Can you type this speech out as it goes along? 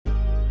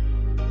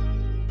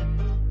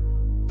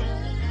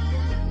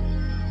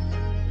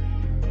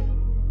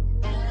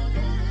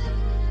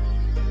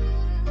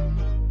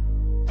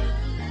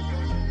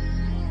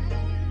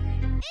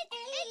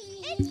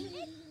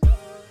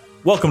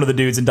Welcome to the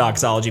Dudes in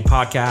Doxology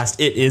podcast.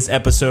 It is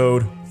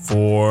episode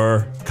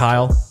 4.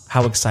 Kyle,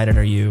 how excited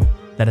are you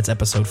that it's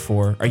episode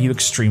 4? Are you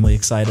extremely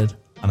excited?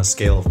 On a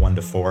scale of 1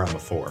 to 4, I'm a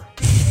 4.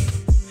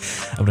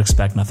 I would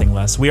expect nothing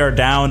less. We are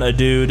down a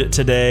dude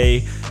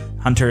today.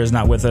 Hunter is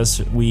not with us.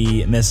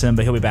 We miss him,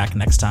 but he'll be back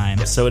next time.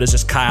 Yes. So it is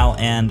just Kyle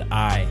and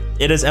I.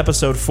 It is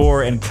episode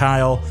 4, and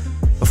Kyle,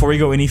 before we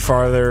go any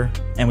farther,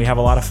 and we have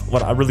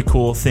a really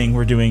cool thing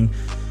we're doing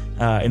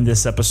in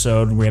this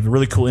episode. We have a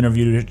really cool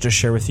interview to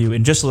share with you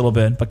in just a little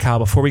bit. But Kyle,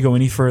 before we go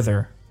any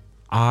further,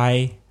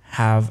 I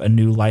have a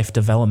new life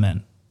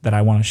development that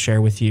I want to share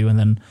with you and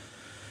then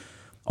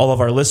all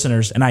of our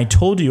listeners. And I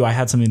told you I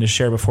had something to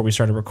share before we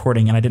started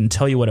recording, and I didn't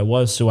tell you what it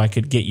was so I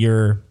could get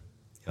your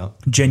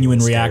genuine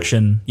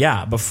reaction.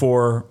 Yeah,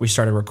 before we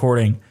started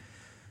recording.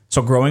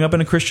 So growing up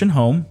in a Christian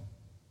home,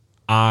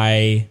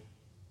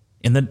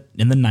 in the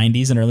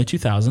 90s and early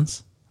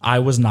 2000s, I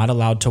was not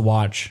allowed to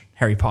watch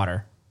Harry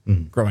Potter.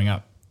 Growing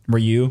up. Were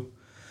you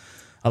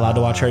allowed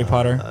to watch Harry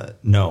Potter?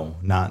 No,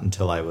 not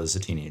until I was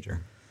a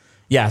teenager.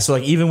 Yeah, so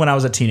like even when I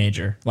was a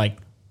teenager, like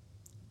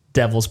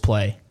Devil's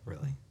Play.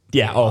 Really?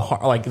 Yeah,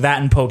 like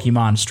that and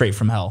Pokemon straight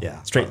from hell.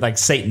 Yeah. Straight like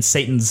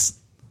Satan's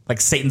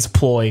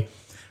ploy.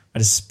 I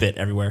just spit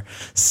everywhere.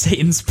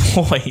 Satan's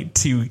ploy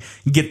to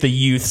get the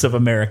youths of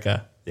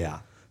America. Yeah.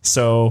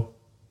 So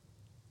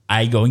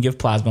I go and give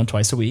plasma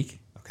twice a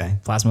week. Okay.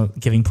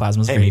 Giving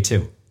plasma's Hey, great. me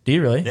too. Do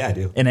you really? Yeah, I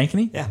do. In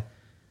Ankeny? Yeah.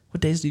 What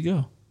days do you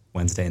go?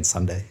 Wednesday and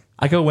Sunday.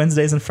 I go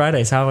Wednesdays and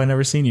Fridays. How have I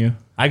never seen you?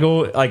 I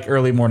go like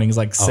early mornings,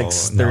 like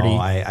 6:30. No,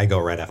 I go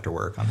right after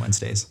work on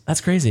Wednesdays.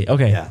 That's crazy.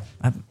 Okay.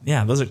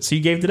 Yeah. Those are, so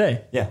you gave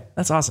today? Yeah.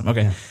 That's awesome.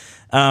 Okay.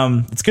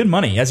 Yeah. It's good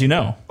money, as you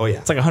know. Oh, yeah.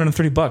 It's like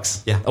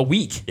 $130 a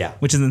week. Yeah.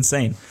 Which is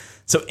insane.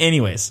 So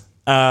anyways,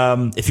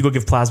 if you go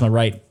give plasma,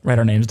 write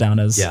our names down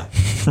as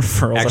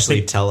referrals.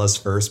 Actually, tell us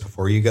first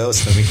before you go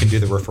so we can do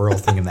the referral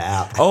thing in the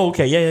app. Oh,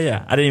 okay.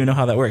 Yeah. I didn't even know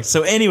how that works.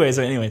 So anyways.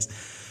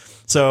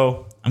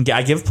 So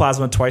I give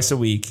plasma twice a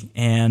week,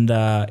 and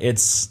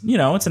it's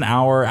an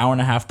hour and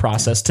a half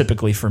process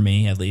typically for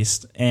me at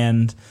least.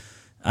 And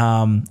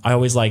I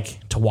always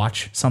like to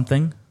watch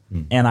something,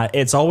 and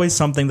it's always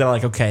something that I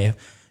like. Okay,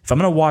 if I'm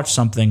going to watch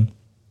something,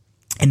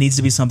 it needs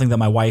to be something that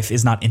my wife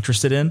is not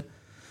interested in.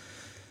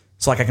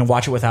 So like I can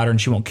watch it without her and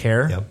she won't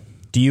care. Yep.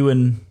 Do you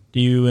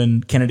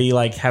and Kennedy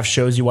like have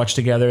shows you watch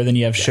together, then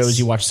you have shows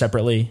you watch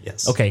separately?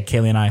 Yes. Okay,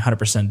 Kaylee and I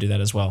 100% do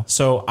that as well.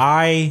 So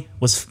I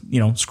was,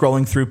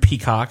 scrolling through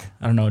Peacock.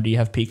 I don't know, do you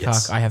have Peacock?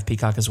 Yes. I have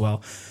Peacock as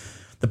well.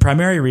 The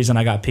primary reason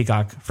I got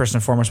Peacock, first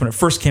and foremost, when it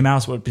first came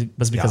out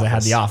was because I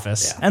had The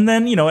Office. Yeah. And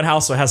then, it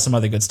also has some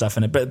other good stuff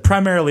in it, but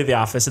primarily The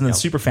Office and then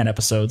Superfan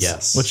episodes,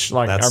 Yes. which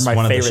That's are my favorite thing.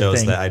 one of the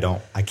shows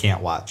that I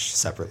can't watch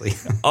separately.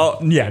 Oh,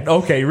 yeah.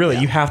 Okay, really?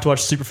 Yeah. You have to watch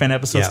Superfan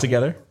episodes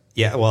together?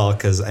 Yeah, well,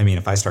 because,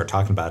 if I start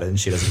talking about it and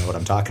she doesn't know what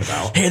I'm talking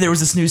about. Hey, there was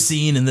this new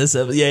scene in this.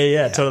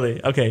 Yeah,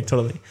 totally. Okay,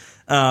 totally.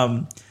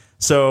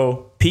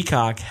 So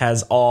Peacock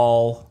has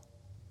all,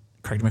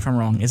 correct me if I'm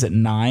wrong, is it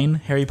 9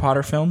 Harry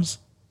Potter films?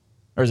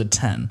 Or is it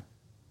 10?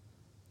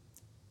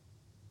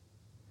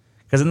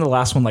 Because in the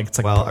last one, it's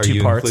like 2 parts. Are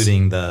you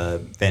including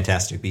the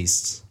Fantastic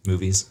Beasts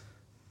movies?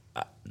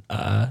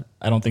 I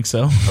don't think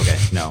so. Okay,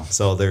 no.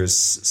 So there's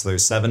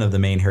 7 of the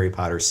main Harry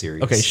Potter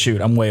series. Okay,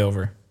 shoot, I'm way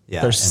over.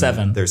 Yeah, there's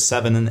 7. There's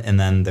 7, and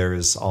then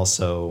there's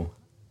also,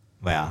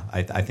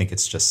 I think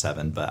it's just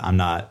 7, but I'm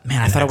not.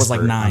 Man, I thought it was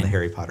like 9 on the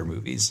Harry Potter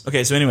movies.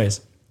 Okay, so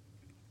anyways,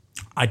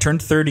 I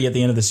turned 30 at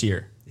the end of this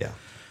year. Yeah,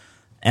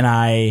 and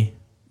I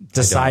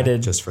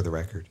decided. Just for the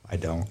record, I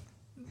don't.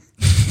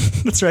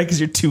 That's right,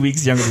 because you're 2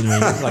 weeks younger than me,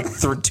 like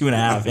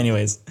 2.5.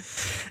 Anyways,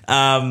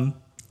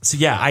 so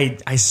yeah,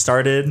 I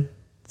started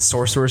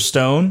Sorcerer's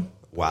Stone.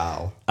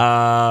 Wow.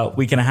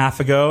 Week and a half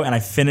ago, and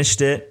I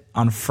finished it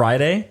on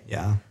Friday.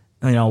 Yeah.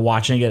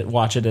 Watch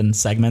it in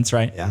segments,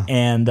 right? Yeah.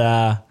 And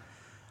I'm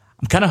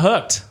kind of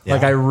hooked. Yeah.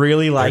 Like I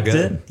really liked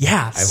it.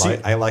 Yeah.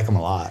 I like them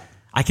a lot.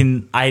 I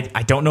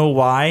don't know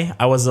why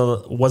I was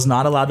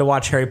not allowed to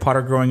watch Harry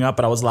Potter growing up,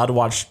 but I was allowed to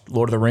watch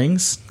Lord of the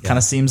Rings. Yeah. Kind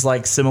of seems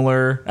like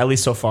similar, at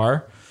least so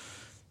far.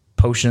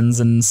 Potions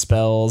and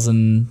spells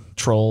and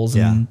trolls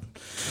and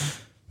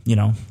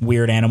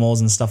weird animals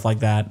and stuff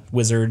like that,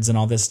 wizards and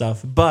all this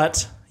stuff.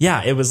 But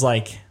yeah, it was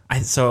like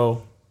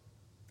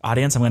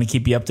audience, I'm going to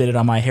keep you updated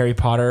on my Harry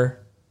Potter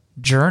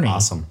journey.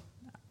 Awesome.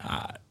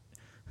 I'm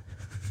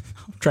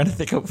trying to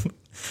think of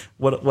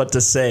what to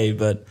say,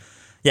 but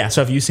yeah.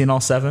 So have you seen all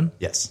 7?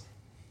 Yes.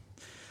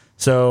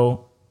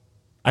 So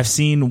I've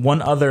seen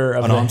one other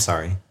of I'm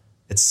sorry.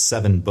 It's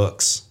 7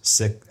 books,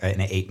 6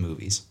 and 8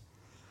 movies.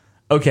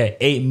 Okay,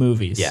 8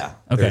 movies. Yeah.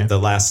 Okay. The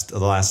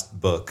last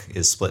book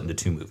is split into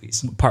 2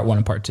 movies. Part 1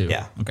 and part 2.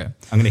 Yeah. Okay. I'm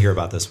going to hear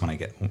about this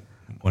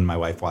when my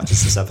wife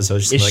watches this episode.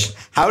 She's like,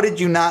 "How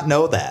did you not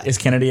know that?" Is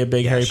Kennedy a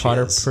big Harry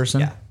Potter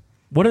person? Yeah.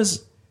 What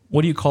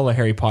do you call a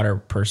Harry Potter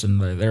person?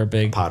 They're a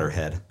big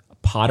Potterhead.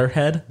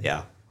 Potterhead?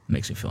 Yeah.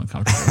 Makes me feel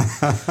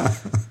uncomfortable.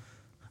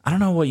 I don't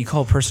know what you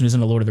call a person who's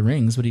into Lord of the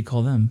Rings. What do you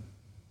call them?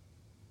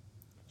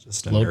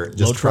 Just a nerd.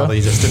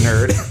 Probably just a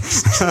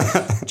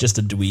nerd. Just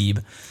a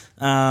dweeb.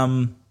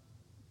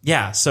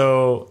 yeah,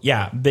 so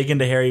yeah, big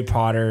into Harry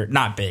Potter.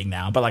 Not big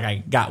now, but like I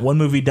got one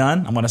movie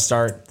done. I'm going to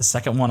start the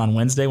second one on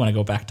Wednesday when I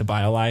go back to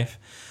BioLife.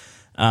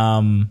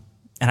 And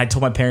I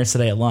told my parents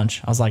today at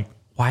lunch, I was like,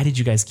 why did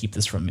you guys keep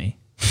this from me?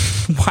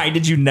 Why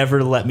did you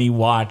never let me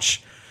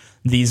watch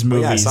these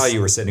movies? Yeah, I saw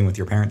you were sitting with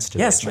your parents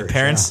today. Yes, at church, my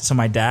parents. yeah. So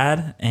my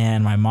dad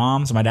and my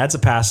mom. So my dad's a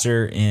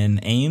pastor in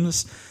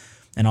Ames,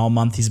 and all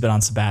month he's been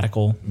on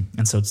sabbatical.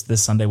 And so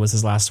this Sunday was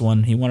his last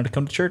one. He wanted to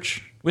come to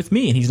church with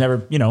me, and he's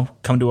never,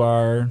 come to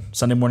our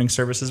Sunday morning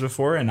services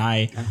before. And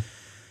I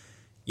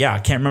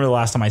can't remember the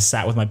last time I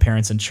sat with my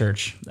parents in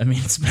church. I mean,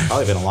 it's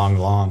Probably been a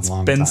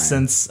long been time.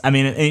 since, and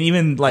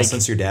even like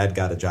Since your dad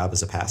got a job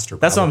as a pastor.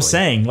 that's what I'm probably.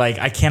 saying. Like,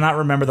 I cannot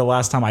remember the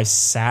last time I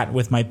sat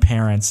with my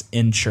parents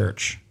in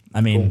church.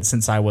 I mean,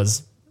 since I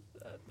was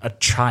a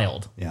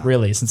child,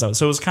 really. So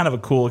it was kind of a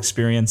cool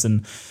experience.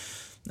 And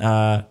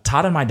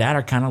Todd and my dad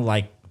are kind of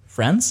like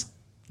friends.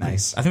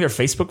 Nice. I think they're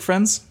Facebook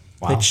friends.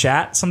 Wow. They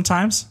chat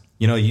sometimes.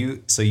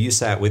 You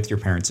sat with your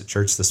parents at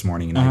church this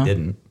morning, and I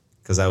didn't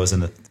because I was in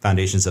the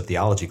Foundations of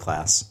Theology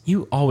class.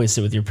 You always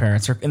sit with your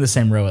parents, or in the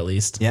same row at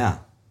least. Yeah,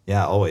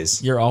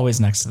 always. You're always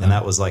next to them. And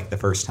that was like the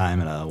first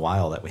time in a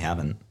while that we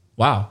haven't.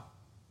 Wow.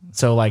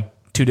 So like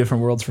two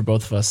different worlds for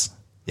both of us.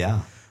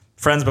 Yeah.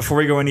 Friends, before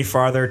we go any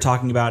farther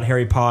talking about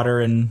Harry Potter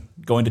and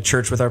going to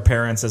church with our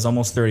parents as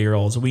almost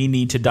 30-year-olds, we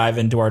need to dive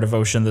into our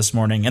devotion this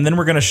morning. And then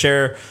we're going to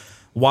share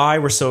why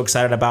we're so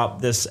excited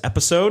about this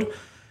episode.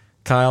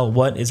 Kyle,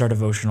 what is our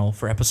devotional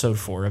for episode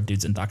 4 of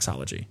Dudes in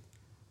Doxology?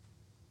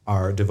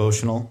 Our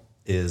devotional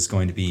is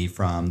going to be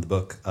from the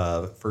book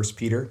of 1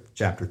 Peter,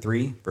 chapter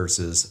 3,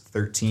 verses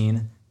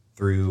 13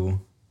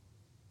 through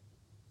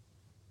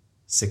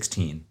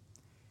 16.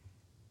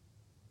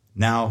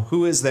 Now,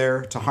 who is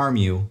there to harm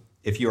you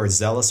if you are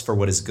zealous for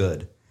what is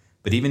good?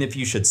 But even if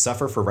you should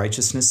suffer for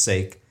righteousness'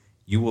 sake,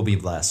 you will be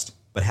blessed.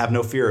 But have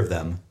no fear of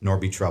them, nor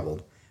be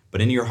troubled.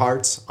 But in your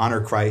hearts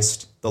honor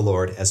Christ the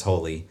Lord as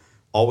holy,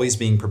 always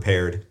being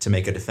prepared to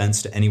make a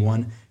defense to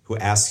anyone who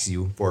asks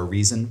you for a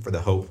reason for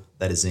the hope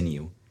that is in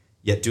you.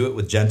 Yet do it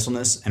with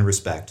gentleness and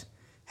respect,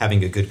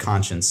 having a good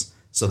conscience,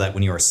 so that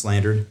when you are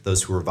slandered,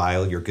 those who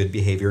revile your good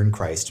behavior in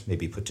Christ may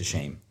be put to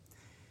shame.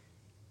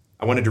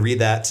 I wanted to read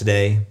that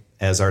today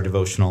as our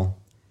devotional,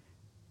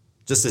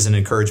 just as an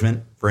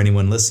encouragement for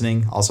anyone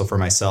listening, also for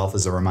myself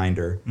as a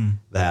reminder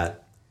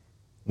that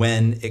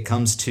when it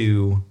comes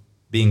to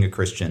being a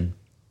Christian,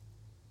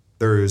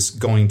 there's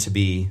going to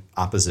be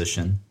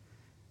opposition.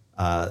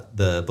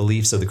 The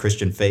beliefs of the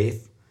Christian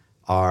faith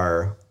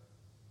are,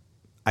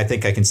 I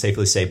think I can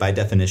safely say, by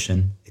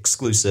definition,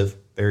 exclusive,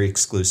 very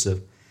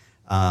exclusive.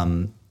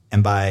 And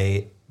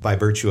by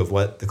virtue of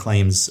what the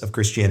claims of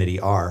Christianity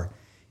are,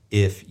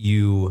 if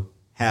you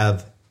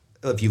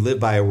live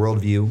by a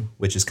worldview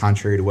which is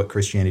contrary to what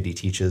Christianity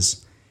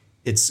teaches,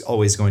 it's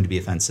always going to be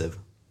offensive.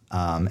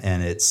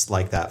 And it's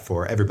like that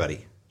for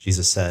everybody.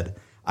 Jesus said,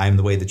 I am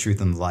the way, the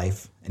truth, and the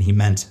life. And he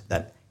meant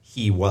that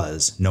he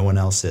was, no one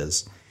else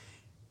is.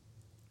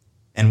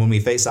 And when we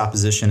face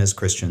opposition as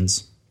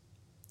Christians,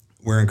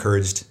 we're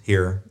encouraged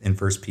here in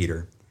 1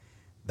 Peter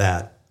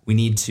that we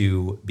need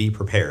to be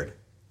prepared.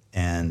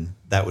 And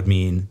that would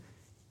mean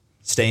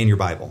stay in your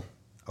Bible.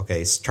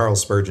 Okay,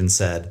 Charles Spurgeon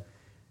said,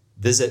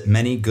 visit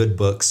many good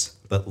books,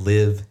 but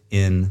live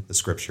in the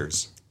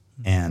Scriptures.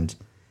 And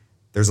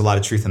there's a lot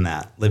of truth in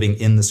that. Living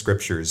in the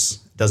Scriptures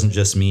doesn't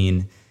just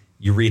mean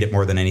you read it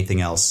more than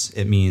anything else.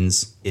 It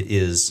means it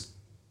is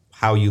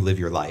how you live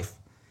your life.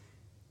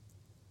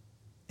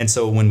 And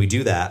so when we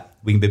do that,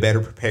 we can be better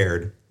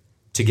prepared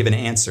to give an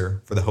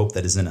answer for the hope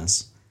that is in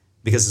us.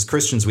 Because as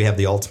Christians, we have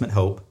the ultimate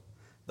hope,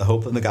 the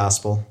hope of the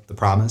gospel, the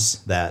promise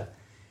that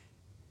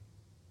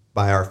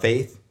by our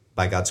faith,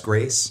 by God's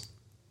grace,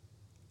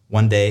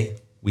 one day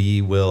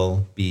we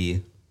will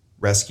be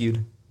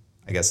rescued.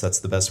 I guess that's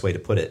the best way to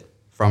put it,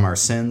 from our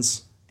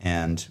sins,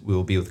 and we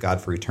will be with God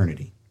for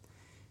eternity.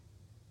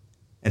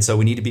 And so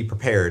we need to be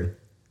prepared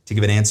to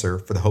give an answer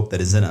for the hope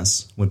that is in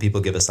us when people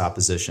give us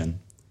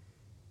opposition.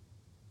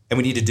 And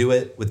we need to do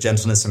it with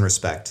gentleness and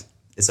respect.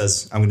 It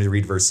says, I'm going to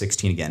read verse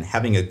 16 again,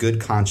 having a good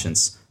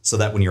conscience, so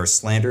that when you are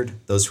slandered,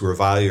 those who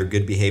revile your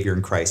good behavior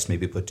in Christ may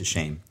be put to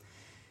shame.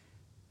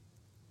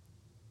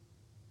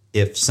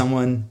 If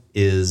someone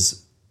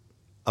is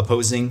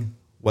opposing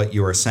what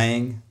you are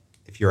saying,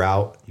 if you're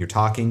out, you're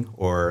talking,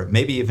 or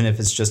maybe even if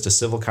it's just a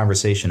civil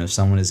conversation, if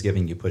someone is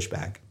giving you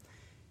pushback,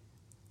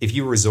 if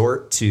you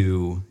resort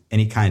to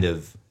any kind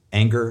of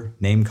anger,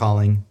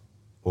 name-calling,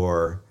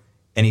 or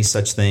any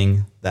such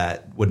thing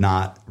that would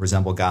not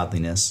resemble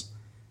godliness,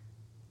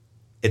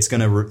 it's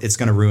going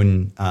to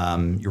ruin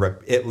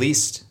at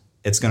least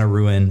it's going to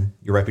ruin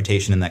your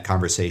reputation in that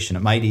conversation.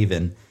 It might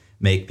even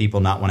make people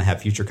not want to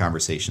have future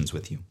conversations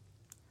with you.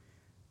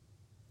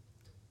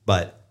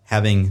 But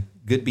having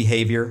good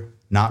behavior,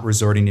 not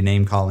resorting to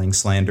name-calling,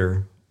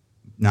 slander,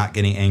 not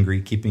getting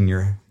angry, keeping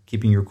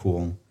your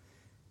cool.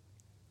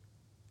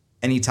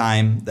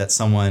 Anytime that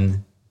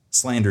someone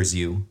slanders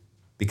you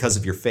because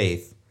of your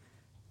faith,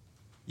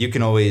 you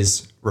can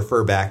always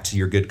refer back to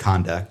your good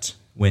conduct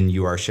when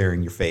you are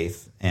sharing your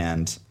faith,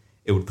 and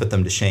it it would put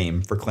them to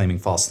shame for claiming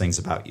false things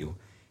about you.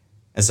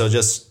 And so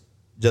just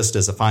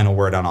as a final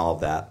word on all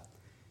of that,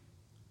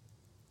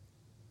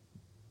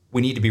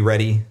 we need to be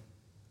ready.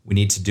 We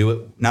need to do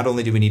it. Not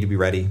only do we need to be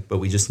ready, but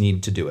we just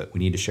need to do it. We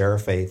need to share our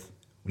faith.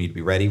 We need to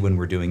be ready when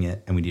we're doing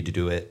it, and we need to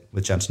do it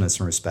with gentleness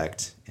and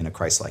respect in a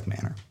Christ-like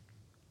manner.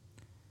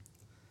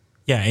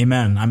 Yeah,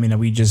 amen. I mean,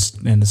 we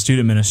just, in the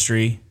student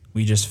ministry,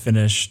 we just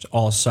finished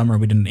all summer.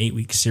 We did an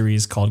 8-week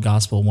series called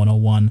Gospel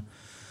 101.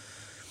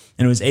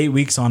 And it was 8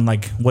 weeks on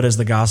like what is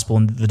the gospel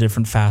and the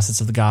different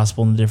facets of the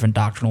gospel and the different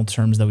doctrinal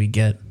terms that we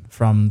get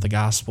from the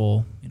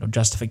gospel,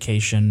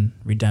 justification,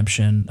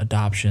 redemption,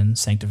 adoption,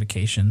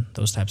 sanctification,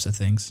 those types of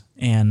things.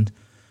 And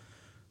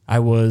I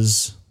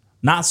was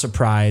not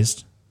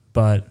surprised,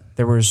 but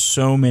there were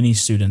so many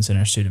students in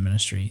our student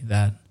ministry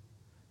that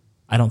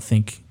I don't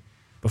think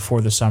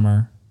before the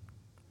summer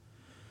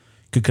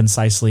could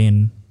concisely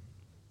and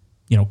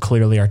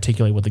clearly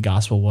articulate what the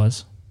gospel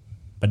was.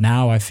 But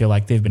now I feel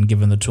like they've been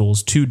given the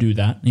tools to do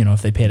that.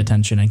 If they paid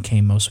attention and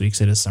came most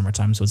weeks, it is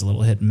summertime, so it's a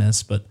little hit and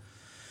miss. But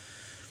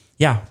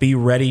yeah, be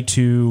ready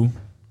to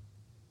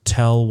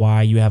tell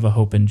why you have a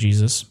hope in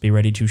Jesus. Be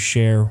ready to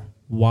share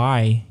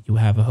why you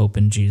have a hope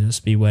in Jesus.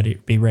 Be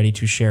ready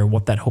to share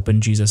what that hope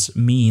in Jesus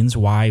means,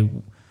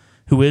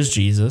 who is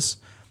Jesus,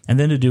 and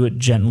then to do it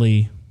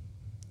gently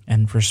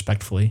and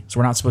respectfully. So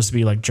we're not supposed to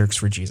be like jerks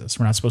for Jesus.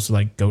 We're not supposed to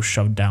like go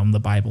shove down the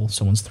Bible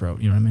someone's throat.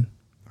 You know what I mean?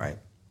 Right.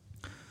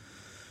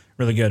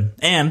 Really good.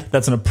 And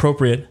that's an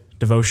appropriate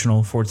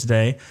devotional for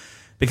today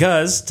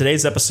because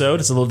today's episode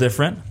is a little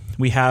different.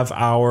 We have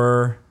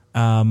our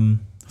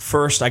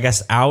first,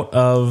 out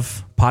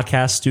of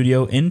podcast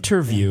studio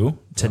interview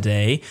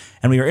today.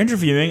 And we are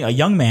interviewing a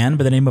young man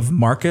by the name of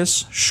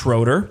Marcus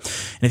Schroeder.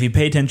 And if you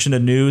pay attention to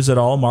news at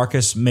all,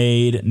 Marcus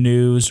made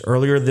news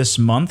earlier this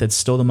month. It's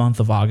still the month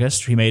of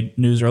August. He made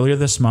news earlier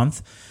this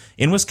month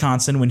in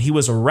Wisconsin when he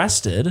was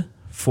arrested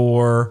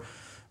for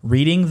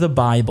reading the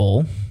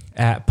Bible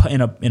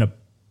in a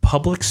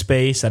public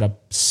space at a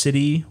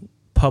city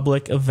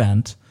public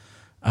event,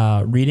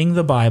 reading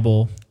the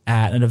Bible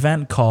at an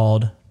event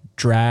called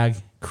Drag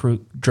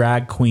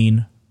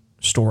Queen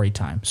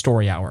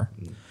Story Hour.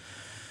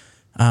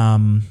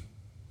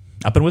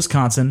 Up in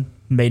Wisconsin,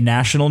 made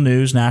national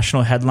news,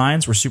 national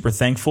headlines. We're super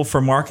thankful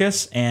for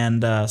Marcus.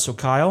 And so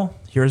Kyle,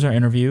 here's our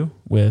interview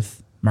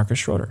with Marcus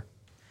Schroeder.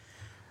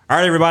 All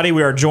right, everybody,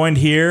 we are joined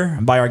here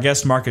by our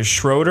guest, Marcus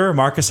Schroeder.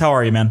 Marcus, how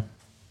are you, man?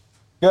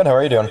 Good. How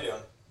are you doing?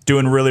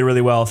 Doing really,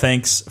 really well.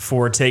 Thanks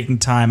for taking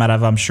time out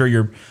of, I'm sure,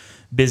 your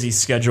busy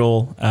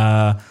schedule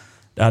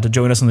to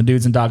join us on the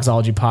Dudes and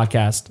Dogsology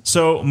podcast.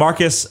 So,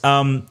 Marcus,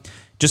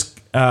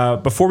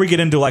 before we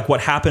get into like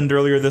what happened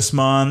earlier this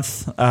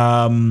month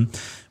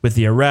with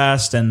the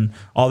arrest and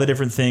all the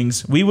different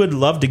things, we would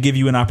love to give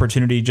you an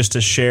opportunity just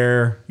to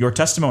share your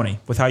testimony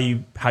with how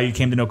you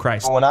came to know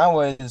Christ. When I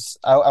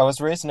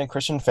was raised in a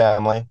Christian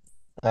family.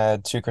 I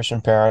had two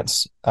Christian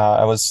parents.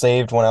 I was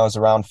saved when I was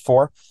around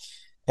 4.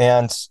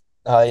 And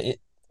when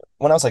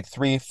I was like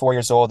 3-4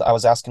 years old, I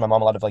was asking my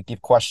mom a lot of like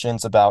deep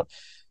questions about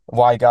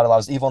why God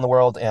allows evil in the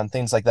world and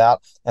things like that.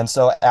 And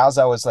so as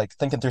I was like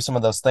thinking through some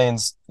of those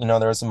things, there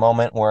was a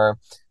moment where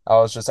I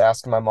was just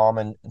asking my mom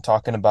and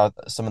talking about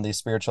some of these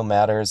spiritual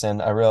matters.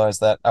 And I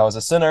realized that I was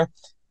a sinner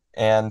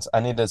and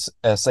I needed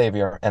a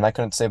savior and I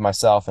couldn't save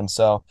myself. And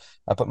so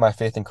I put my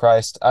faith in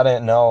Christ. I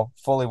didn't know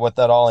fully what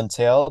that all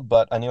entailed,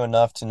 but I knew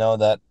enough to know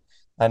that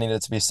I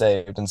needed to be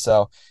saved. And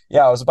so,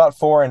 yeah, I was about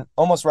 4 and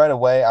almost right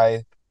away,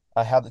 I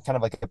had kind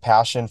of like a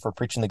passion for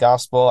preaching the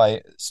gospel.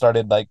 I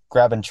started like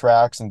grabbing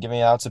tracts and giving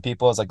it out to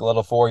people as like a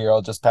little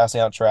 4-year-old, just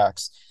passing out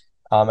tracts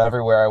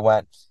everywhere I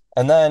went.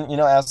 And then,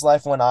 as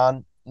life went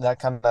on, that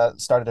kind of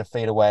started to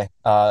fade away.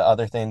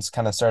 Other things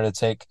kind of started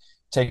to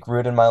take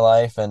root in my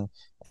life. And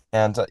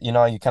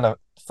you kind of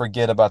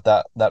forget about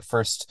that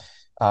first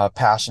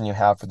passion you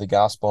have for the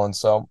gospel. And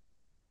so,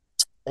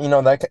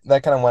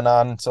 that kind of went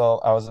on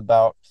until I was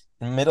about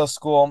in middle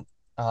school.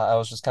 I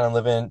was just kind of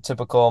living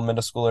typical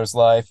middle schooler's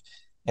life.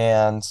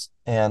 And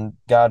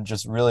God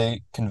just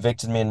really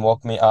convicted me and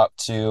woke me up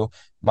to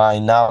my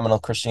nominal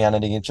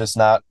Christianity, just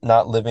not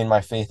living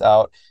my faith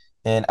out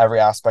in every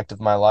aspect of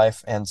my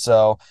life. And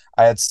so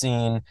I had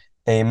seen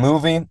a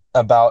movie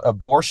about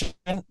abortion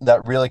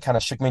that really kind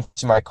of shook me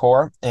to my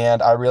core.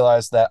 And I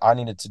realized that I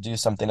needed to do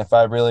something. If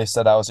I really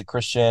said I was a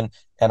Christian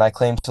and I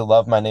claimed to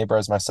love my neighbor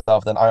as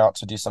myself, then I ought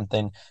to do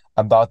something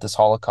about this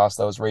Holocaust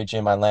that was raging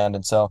in my land.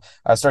 And so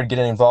I started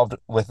getting involved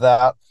with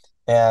that.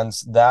 And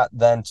that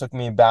then took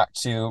me back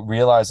to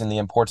realizing the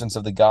importance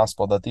of the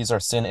gospel, that these are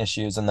sin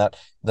issues and that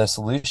the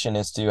solution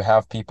is to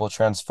have people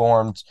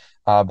transformed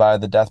by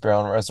the death,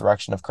 burial, and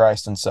resurrection of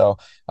Christ. And so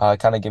it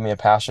kind of gave me a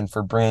passion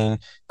for bringing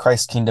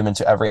Christ's kingdom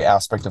into every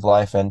aspect of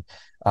life. And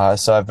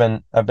so I've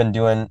been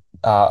doing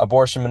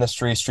abortion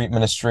ministry, street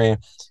ministry,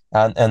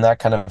 and that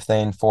kind of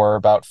thing for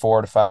about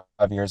 4 to 5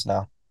 years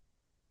now.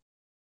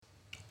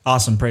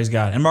 Awesome. Praise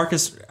God. And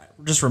Marcus,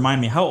 just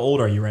remind me, how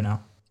old are you right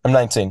now? I'm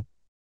 19.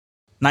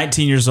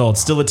 19 years old,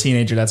 still a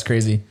teenager. That's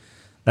crazy.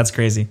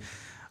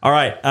 All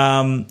right.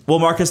 Well,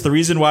 Marcus, the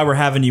reason why we're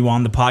having you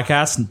on the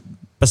podcast,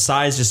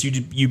 besides just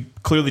you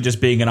clearly just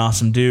being an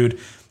awesome dude,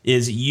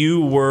 is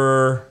you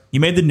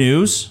made the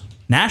news,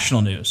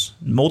 national news,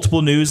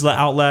 multiple news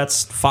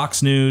outlets,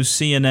 Fox News,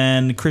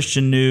 CNN,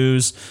 Christian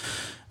News,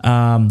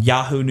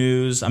 Yahoo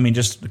News. I mean,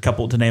 just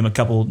to name a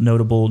couple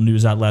notable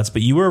news outlets.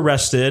 But you were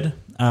arrested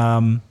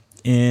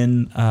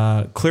in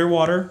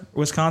Clearwater,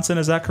 Wisconsin.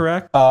 Is that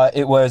correct?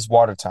 It was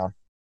Watertown.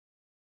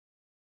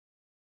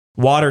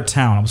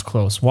 Watertown. I was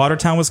close.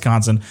 Watertown,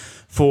 Wisconsin,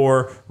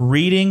 for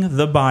reading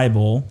the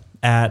Bible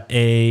at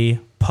a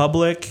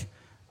public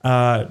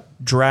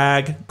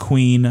drag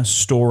queen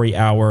story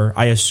hour.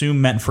 I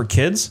assume meant for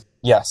kids.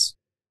 Yes.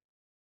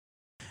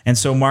 And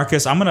so,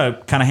 Marcus, I'm going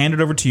to kind of hand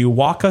it over to you.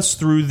 Walk us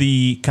through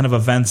the kind of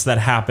events that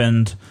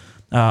happened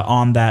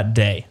on that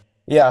day.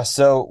 Yeah,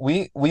 so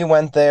we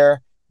went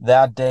there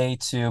that day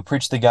to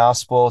preach the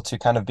gospel, to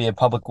kind of be a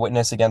public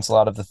witness against a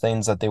lot of the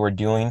things that they were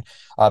doing,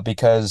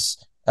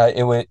 because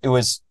it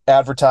was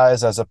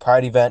advertised as a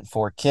pride event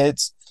for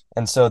kids.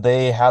 And so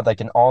they had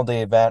like an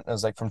all-day event. It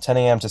was like from 10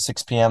 a.m. to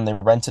 6 p.m. They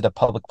rented a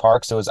public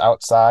park, so it was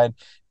outside.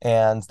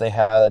 And they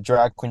had a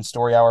drag queen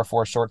story hour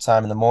for a short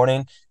time in the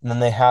morning. And then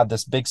they had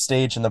this big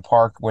stage in the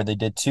park where they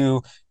did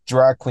 2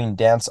 drag queen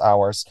dance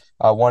hours,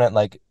 one at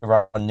like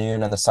around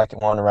noon and the second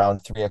one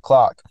around 3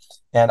 o'clock.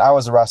 And I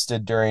was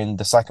arrested during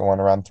the second one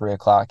around 3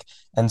 o'clock.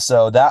 And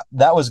so that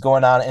was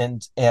going on.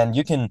 And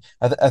you can,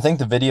 I think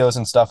the videos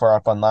and stuff are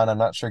up online. I'm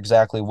not sure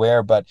exactly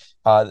where, but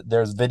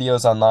there's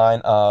videos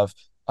online of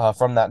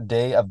from that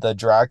day of the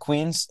drag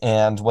queens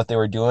and what they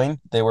were doing.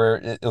 It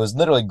was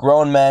literally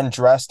grown men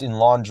dressed in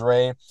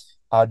lingerie,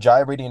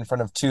 gyrating in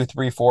front of 2,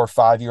 3, 4,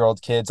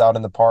 5-year-old kids out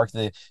in the park.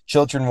 The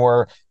children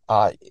were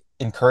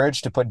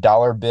encouraged to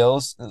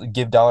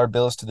give dollar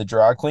bills to the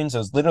drag queens. It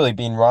was literally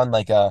being run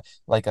like a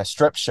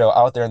strip show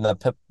out there in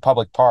the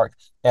public park.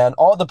 And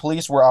all the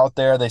police were out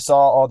there. They saw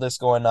all this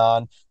going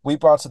on. We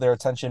brought to their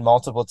attention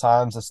multiple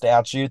times a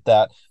statute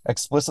that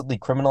explicitly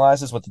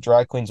criminalizes what the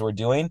drag queens were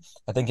doing.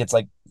 I think it's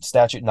like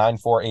statute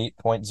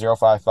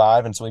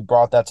 948.055. And so we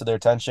brought that to their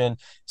attention.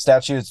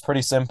 Statute is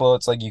pretty simple.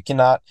 It's like you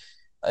cannot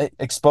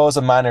expose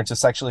a minor to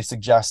sexually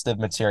suggestive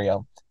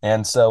material.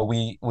 And so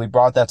we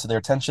brought that to their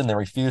attention. They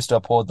refused to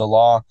uphold the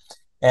law.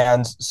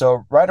 And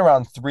so right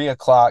around 3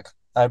 o'clock,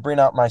 I bring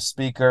out my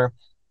speaker,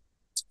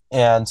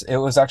 and it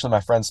was actually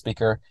my friend's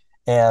speaker.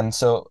 And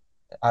so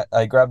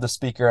I grabbed the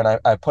speaker and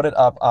I put it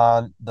up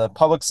on the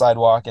public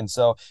sidewalk. And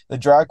so the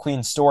drag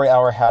queen story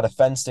hour had a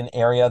fenced in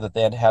area that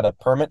they had a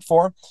permit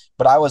for,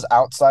 but I was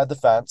outside the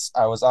fence.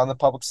 I was on the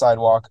public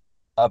sidewalk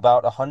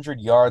about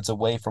 100 yards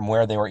away from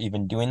where they were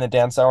even doing the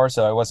dance hour.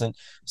 So I wasn't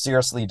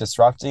seriously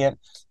disrupting it.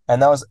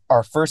 And that was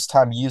our first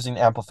time using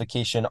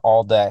amplification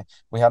all day.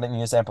 We hadn't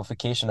used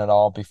amplification at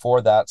all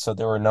before that. So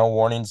there were no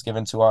warnings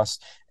given to us.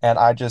 And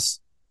I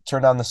just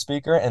turned on the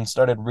speaker and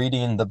started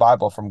reading the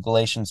Bible from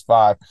Galatians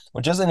 5,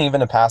 which isn't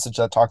even a passage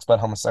that talks about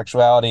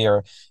homosexuality,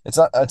 or it's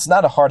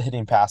not a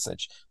hard-hitting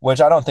passage,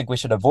 which I don't think we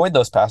should avoid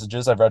those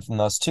passages. I've read from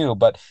those too,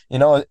 but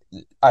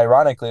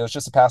ironically, it was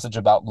just a passage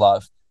about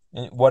love.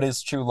 What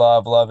is true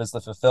love? Love is the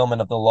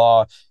fulfillment of the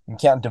law. You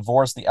can't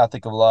divorce the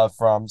ethic of love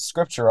from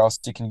scripture, else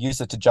you can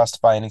use it to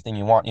justify anything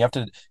you want. You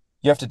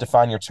have to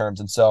define your terms.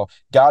 And so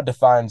God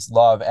defines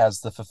love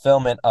as the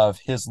fulfillment of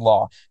his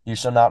law. You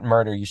shall not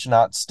murder. You shall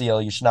not steal.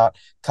 You shall not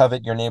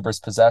covet your neighbor's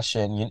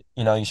possession.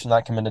 You shall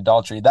not commit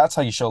adultery. That's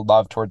how you show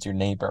love towards your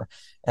neighbor.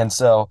 And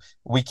so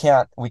we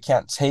can't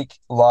take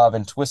love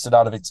and twist it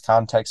out of its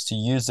context to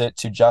use it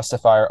to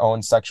justify our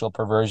own sexual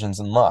perversions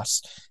and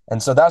lusts.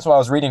 And so that's what I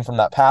was reading from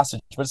that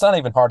passage, but it's not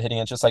even hard hitting.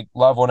 It's just like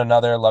love one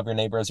another, love your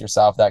neighbor as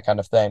yourself, that kind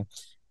of thing.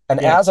 And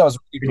as I was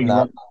reading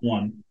that,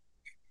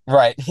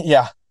 right.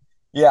 Yeah.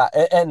 Yeah.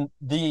 And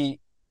the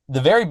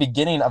very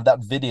beginning of that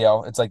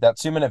video, it's like that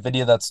 2-minute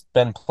video that's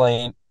been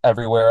playing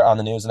everywhere on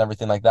the news and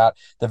everything like that.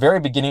 The very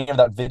beginning of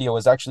that video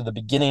was actually the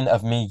beginning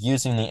of me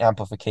using the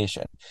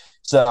amplification.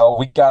 So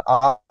we got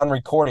on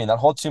recording. That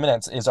whole 2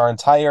 minutes is our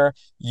entire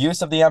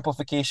use of the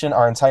amplification,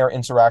 our entire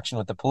interaction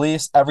with the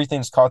police.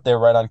 Everything's caught there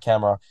right on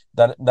camera,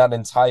 that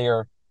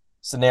entire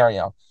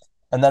scenario.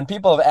 And then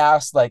people have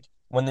asked, like,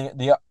 when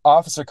the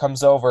officer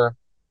comes over,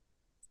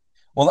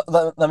 well,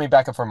 let me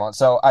back up for a moment.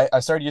 So I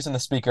started using the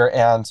speaker,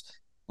 and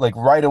like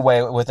right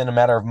away, within a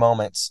matter of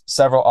moments,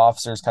 several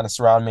officers kind of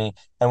surround me,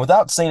 and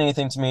without saying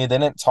anything to me, they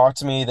didn't talk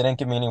to me, they didn't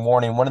give me any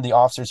warning. One of the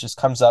officers just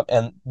comes up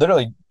and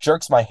literally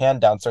jerks my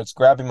hand down, starts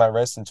grabbing my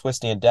wrist and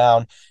twisting it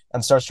down,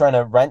 and starts trying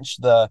to wrench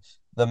the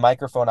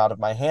microphone out of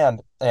my hand.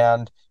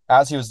 And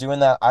as he was doing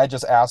that, I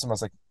just asked him, I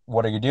was like,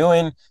 "What are you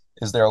doing?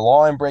 Is there a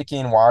law I'm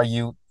breaking? Why are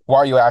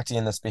you acting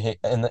in this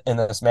in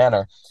this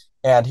manner?"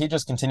 And he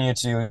just continued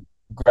to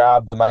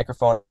grab the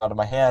microphone out of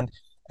my hand.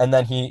 And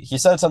then he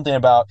said something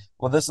about,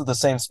 well, this is the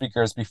same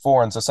speaker as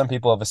before. And so some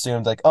people have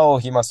assumed like, oh,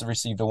 he must have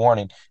received a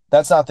warning.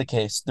 That's not the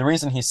case. The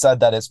reason he said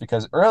that is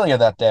because earlier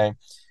that day,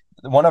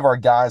 one of our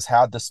guys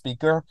had the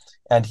speaker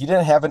and he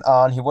didn't have it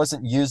on. He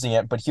wasn't using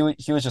it, but he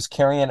was just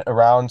carrying it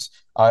around.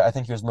 I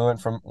think he was moving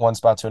from one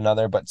spot to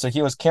another. But so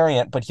he was carrying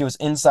it, but he was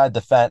inside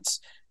the fence.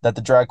 that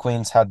the drag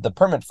queens had the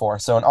permit for.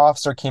 So an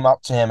officer came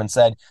up to him and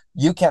said,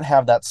 "You can't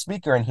have that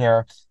speaker in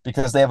here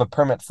because they have a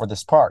permit for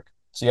this park.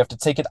 So you have to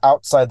take it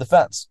outside the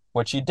fence,"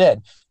 which he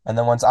did. And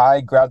then once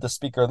I grabbed the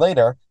speaker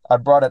later, I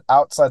brought it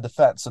outside the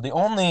fence. So the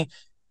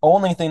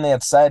only thing they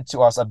had said to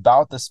us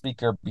about the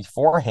speaker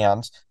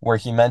beforehand, where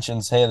he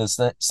mentions, hey, this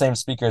same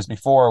speaker as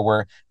before,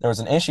 where there was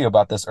an issue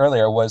about this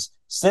earlier, was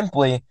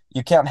simply,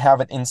 you can't have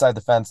it inside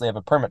the fence. They have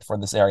a permit for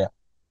this area.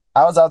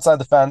 I was outside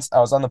the fence. I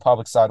was on the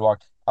public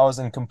sidewalk. I was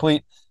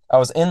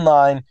in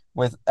line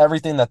with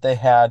everything that they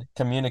had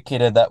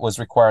communicated that was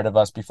required of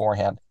us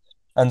beforehand.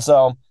 And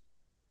so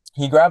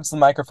he grabs the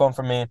microphone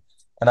from me,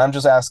 and I'm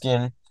just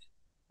asking,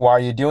 why are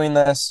you doing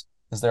this?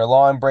 Is there a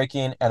law I'm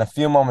breaking? And a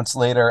few moments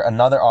later,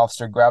 another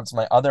officer grabs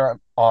my other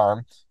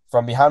arm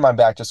from behind my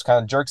back, just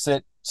kind of jerks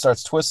it,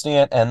 starts twisting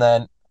it, and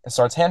then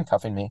starts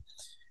handcuffing me.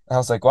 And I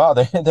was like, wow,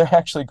 they're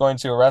actually going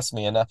to arrest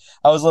me. And I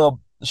was a little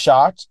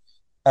shocked,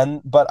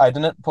 but I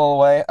didn't pull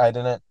away. I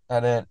didn't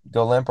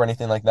go limp or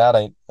anything like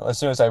that. As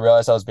soon as I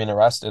realized I was being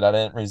arrested, I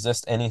didn't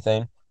resist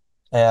anything,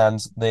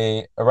 and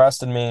they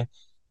arrested me.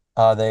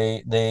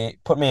 They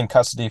put me in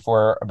custody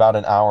for about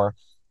an hour,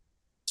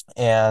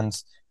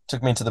 and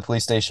took me to the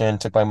police station,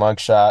 took my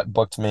mugshot,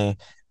 booked me,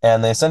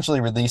 and they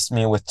essentially released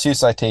me with 2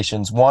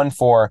 citations, one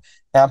for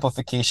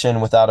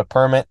amplification without a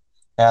permit,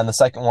 and the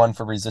second one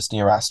for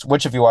resisting arrest,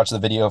 which if you watch the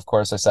video, of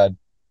course, I said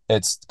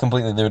it's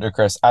completely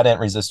ludicrous. I didn't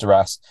resist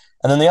arrest.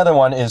 And then the other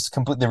one is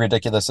completely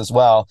ridiculous as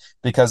well,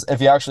 because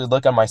if you actually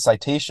look on my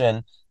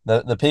citation,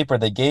 the paper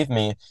they gave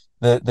me,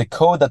 the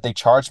code that they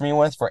charged me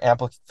with for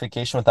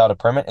amplification without a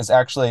permit is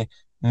actually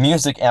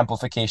music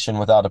amplification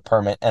without a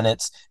permit. And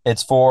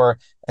it's for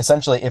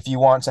essentially, if you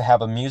want to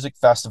have a music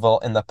festival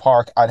in the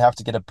park, I'd have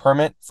to get a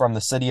permit from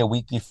the city a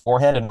week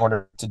beforehand in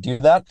order to do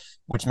that,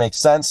 which makes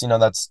sense.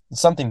 That's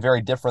something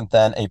very different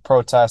than a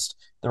protest,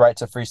 the right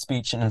to free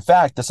speech. And in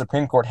fact, the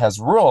Supreme Court has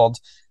ruled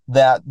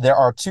that there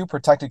are 2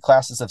 protected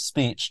classes of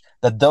speech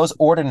that those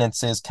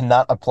ordinances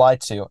cannot apply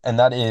to, and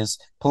that is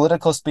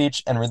political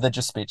speech and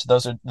religious speech.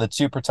 Those are the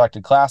 2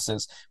 protected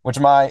classes, which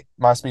my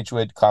speech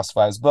would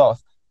classify as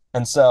both.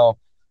 And so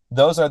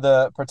those are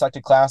the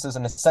protected classes,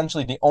 and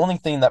essentially the only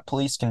thing that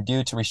police can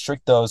do to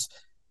restrict those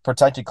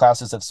protected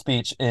classes of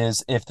speech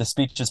is if the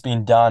speech is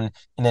being done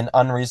in an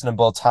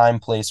unreasonable time,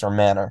 place, or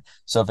manner.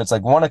 So if it's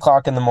like 1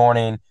 o'clock in the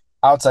morning,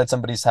 outside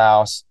somebody's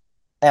house,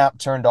 amp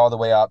turned all the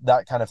way up,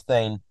 that kind of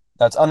thing,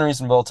 that's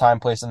unreasonable time,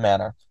 place, and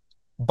manner.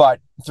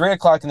 But 3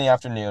 o'clock in the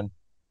afternoon,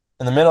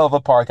 in the middle of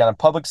a park on a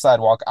public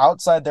sidewalk,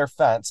 outside their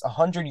fence,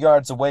 100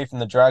 yards away from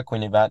the drag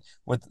queen event,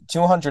 with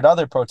 200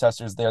 other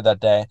protesters there that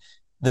day,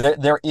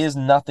 there is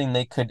nothing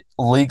they could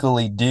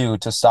legally do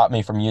to stop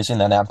me from using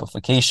that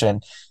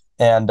amplification.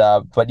 And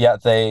but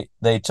yet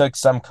they took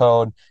some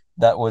code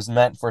that was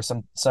meant for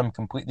some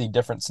completely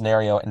different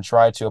scenario and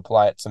tried to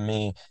apply it to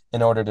me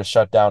in order to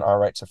shut down our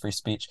right to free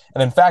speech.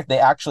 And in fact, they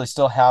actually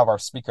still have our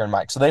speaker and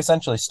mic. So they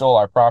essentially stole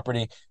our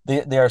property.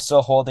 They are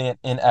still holding it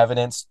in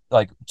evidence,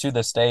 like to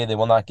this day. They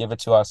will not give it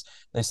to us,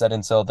 they said,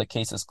 until the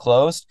case is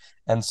closed.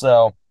 And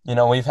so,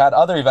 we've had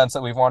other events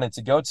that we've wanted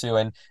to go to,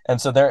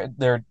 and so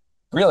they're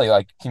really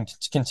like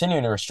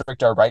continuing to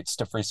restrict our rights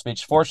to free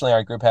speech. Fortunately,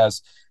 our group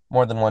has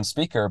more than one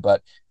speaker,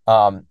 but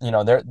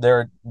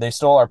they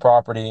stole our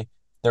property.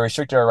 They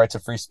restricted our right to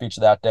free speech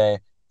that day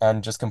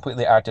and just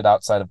completely acted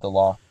outside of the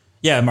law.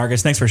 Yeah,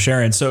 Marcus, thanks for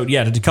sharing. So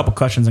yeah, a couple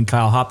questions, and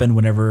Kyle, hop in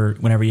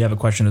whenever you have a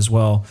question as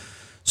well.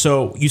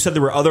 So you said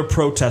there were other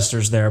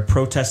protesters there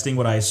protesting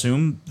what I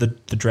assume the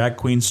drag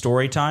queen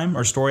story time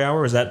or story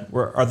hour.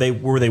 Were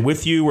they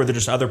with you? Were there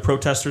just other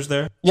protesters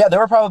there? Yeah, there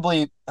were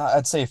probably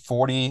I'd say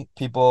 40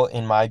 people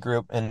in my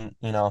group, and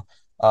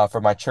for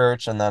my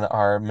church, and then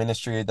our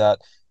ministry that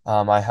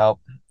I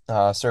help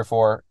serve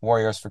for,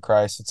 Warriors for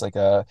Christ. It's like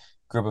a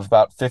group of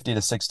about 50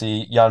 to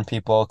 60 young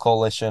people,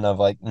 coalition of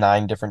like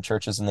 9 different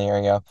churches in the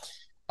area.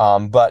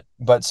 But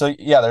so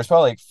yeah, there's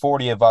probably like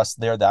 40 of us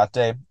there that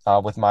day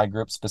with my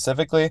group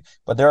specifically,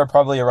 but there are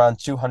probably around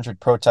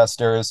 200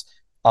 protesters.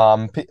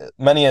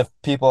 Many of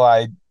people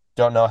I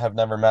don't know, have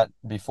never met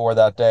before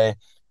that day.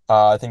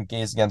 I think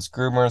Gays Against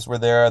Groomers were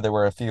there. There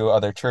were a few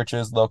other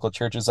churches, local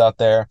churches out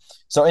there.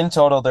 So in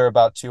total, there are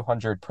about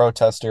 200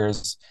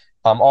 protesters,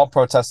 all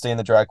protesting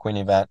the drag queen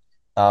event,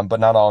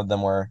 but not all of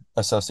them were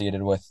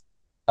associated with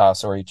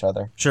us or each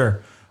other.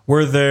 Sure.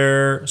 Were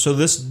there, so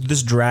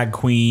this drag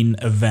queen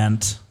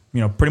event,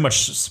 pretty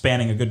much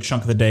spanning a good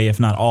chunk of the day, if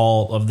not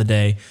all of the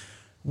day,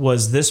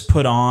 was this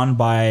put on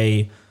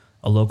by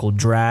a local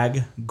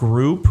drag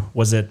group?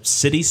 Was it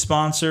city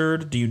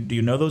sponsored? Do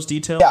you know those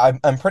details? Yeah,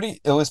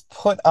 it was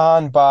put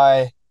on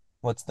by,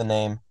 what's the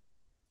name?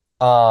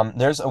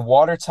 There's a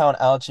Watertown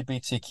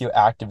LGBTQ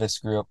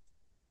activist group.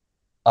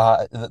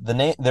 The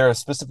name, their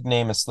specific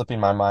name is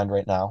slipping my mind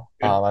right now.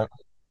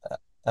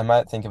 I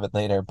might think of it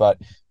later, but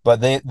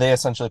they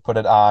essentially put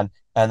it on,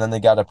 and then they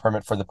got a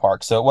permit for the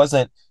park. So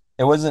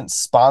it wasn't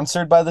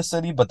sponsored by the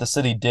city, but the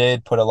city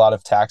did put a lot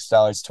of tax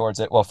dollars towards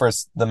it. Well,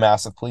 first the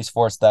massive police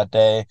force that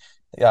day,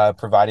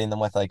 providing them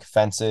with like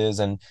fences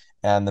and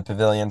the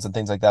pavilions and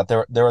things like that.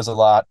 There was a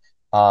lot.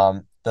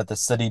 that the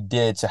city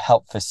did to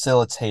help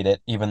facilitate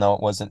it, even though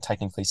it wasn't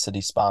technically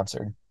city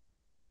sponsored.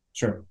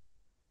 Sure.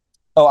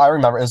 Oh, I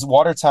remember. It was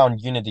Watertown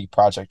Unity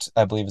Project,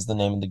 I believe is the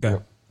name of the Okay.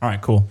 group. All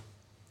right, cool.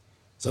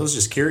 So I was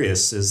just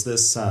curious, is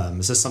this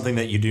something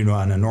that you do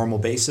on a normal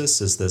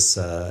basis? Is this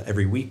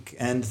every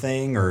weekend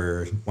thing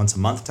or once a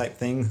month type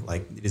thing?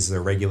 Like, is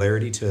there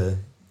regularity to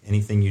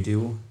anything you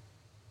do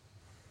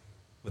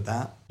with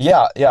that?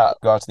 Yeah, yeah.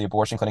 Go out to the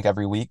abortion clinic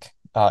every week.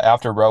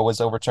 After Roe was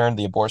overturned,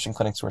 the abortion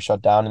clinics were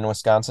shut down in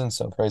Wisconsin,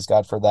 so praise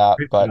God for that.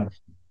 But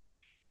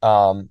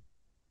um,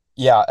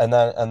 yeah, and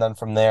then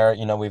from there,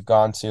 we've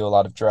gone to a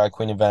lot of drag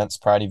queen events,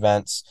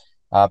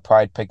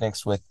 pride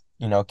picnics with,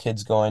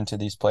 kids going to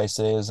these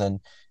places and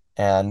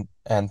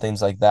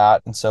things like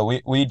that. And so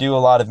we do a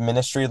lot of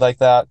ministry like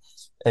that.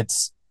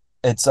 It's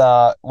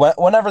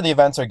whenever the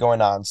events are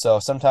going on. So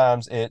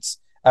sometimes it's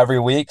every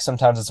week,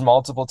 sometimes it's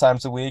multiple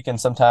times a week,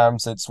 and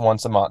sometimes it's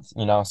once a month.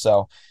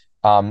 So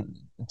um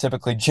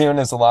typically June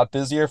is a lot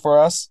busier for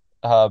us.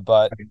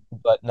 But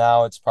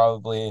now it's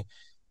probably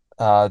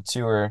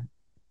two or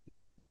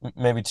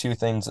maybe two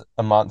things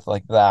a month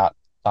like that,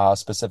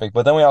 specific.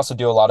 But then we also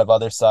do a lot of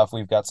other stuff.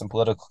 We've got some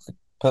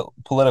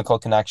political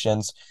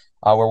connections.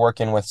 We're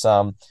working with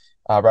some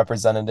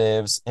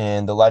representatives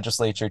in the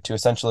legislature to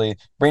essentially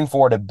bring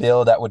forward a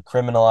bill that would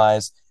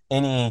criminalize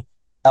any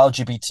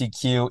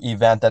LGBTQ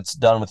event that's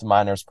done with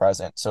minors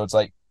present. So it's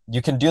like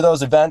you can do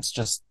those events,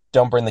 just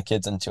don't bring the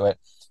kids into it,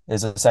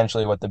 is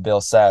essentially what the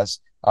bill says,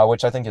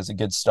 which I think is a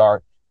good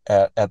start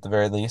at the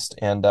very least.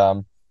 And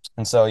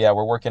so yeah,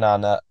 we're working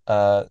on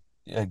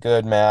a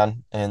good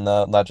man in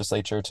the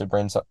legislature to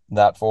bring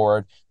that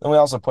forward. Then we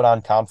also put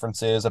on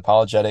conferences,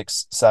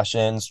 apologetics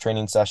sessions,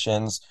 training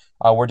sessions.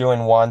 We're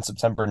doing one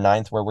September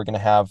 9th where we're going to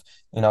have,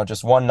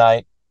 just one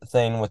night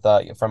thing with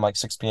from like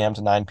 6 p.m.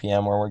 to 9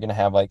 p.m. where we're going to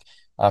have like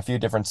a few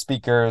different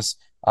speakers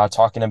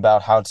talking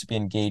about how to be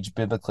engaged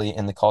biblically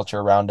in the culture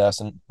around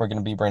us. And we're going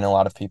to be bringing a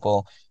lot of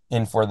people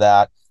in for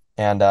that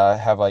and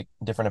have like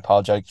different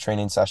apologetic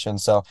training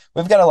sessions. So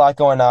we've got a lot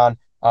going on.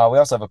 We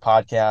also have a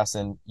podcast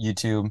and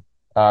YouTube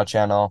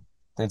channel,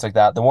 things like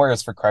that. The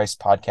Warriors for Christ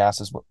podcast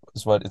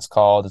is what it's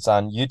called. It's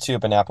on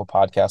YouTube and Apple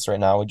Podcasts right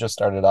now. We just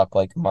started up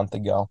like a month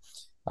ago,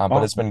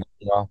 but it's been,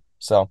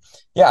 so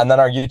yeah. And then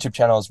our YouTube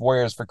channel is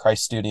Warriors for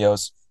Christ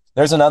Studios.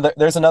 There's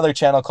another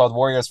channel called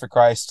Warriors for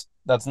Christ.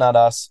 That's not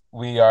us.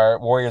 We are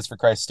Warriors for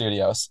Christ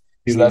Studios.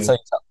 So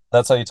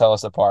that's how you tell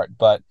us apart.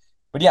 But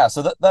yeah,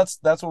 so that's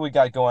what we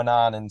got going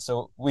on, and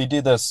so we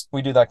do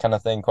that kind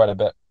of thing quite a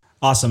bit.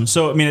 Awesome.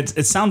 So I mean,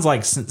 it sounds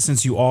like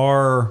since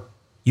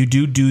you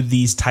do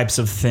these types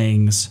of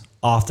things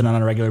often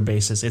on a regular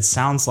basis, it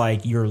sounds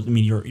like you're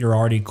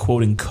already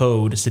quoting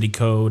code, city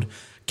code,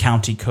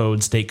 county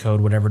code, state code,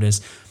 whatever it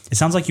is. It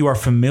sounds like you are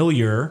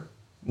familiar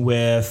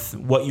with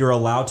what you're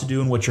allowed to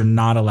do and what you're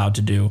not allowed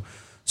to do.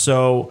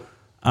 So,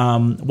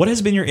 what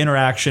has been your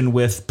interaction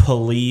with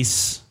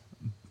police?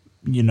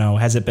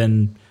 Has it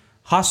been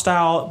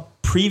hostile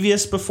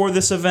before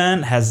this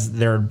event? Has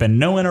there been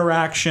no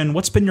interaction?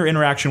 What's been your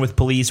interaction with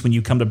police when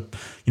you come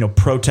to,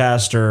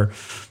 protest or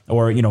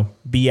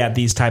be at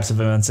these types of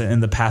events in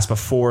the past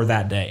before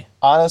that day?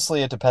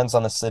 Honestly, it depends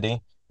on the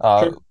city.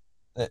 Sure.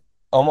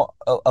 Almost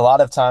a lot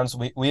of times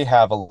we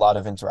have a lot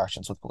of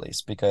interactions with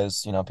police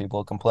because,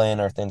 people complain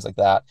or things like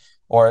that,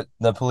 or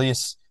the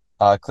police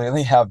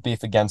clearly have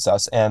beef against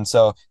us. And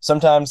so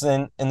sometimes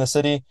in the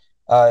city,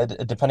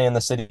 depending on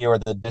the city or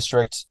the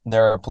district,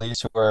 there are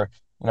police who are,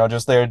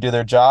 just there to do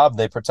their job.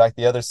 They protect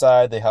the other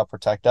side. They help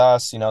protect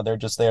us. They're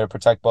just there to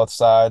protect both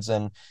sides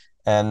and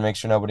make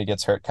sure nobody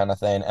gets hurt, kind of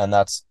thing. And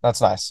that's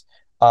nice.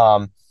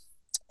 And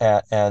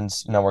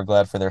we're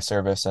glad for their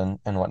service and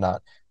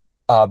whatnot.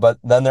 But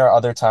then there are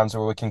other times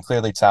where we can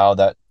clearly tell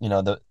that,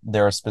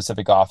 there are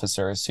specific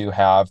officers who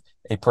have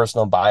a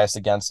personal bias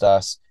against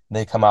us.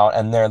 They come out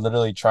and they're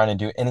literally trying to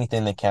do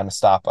anything they can to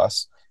stop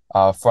us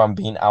from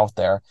being out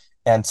there.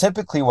 And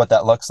typically what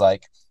that looks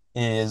like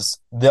is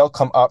they'll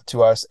come up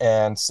to us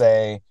and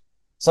say,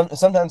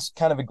 sometimes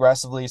kind of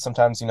aggressively,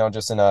 sometimes,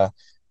 just in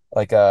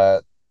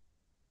that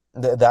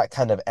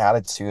kind of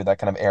attitude, that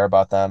kind of air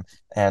about them,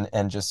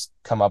 and just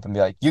come up and be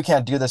like, you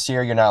can't do this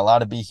here. You're not allowed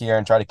to be here,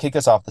 and try to kick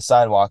us off the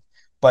sidewalk.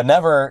 But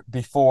never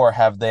before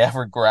have they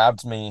ever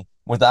grabbed me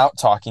without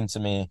talking to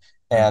me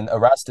and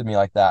arrested me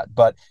like that.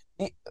 But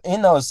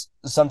in those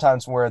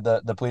sometimes where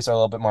the police are a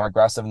little bit more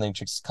aggressive and they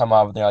just come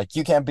up and they're like,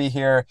 you can't be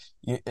here,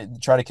 you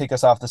try to kick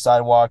us off the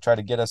sidewalk, try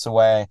to get us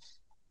away.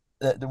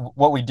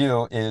 What we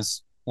do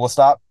is we'll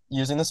stop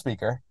using the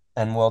speaker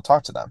and we'll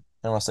talk to them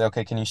and we'll say,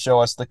 okay, can you show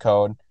us the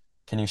code?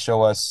 Can you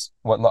show us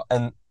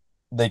and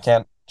they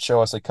can't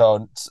show us a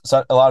code.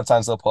 So a lot of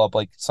times they'll pull up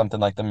like something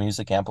like the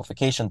music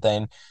amplification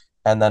thing,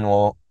 and then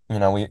we'll,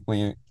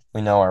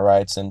 we know our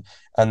rights. And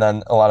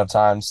then a lot of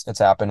times it's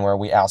happened where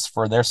we ask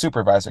for their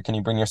supervisor. Can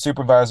you bring your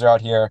supervisor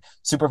out here?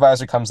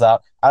 Supervisor comes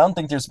out. I don't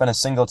think there's been a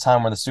single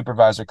time where the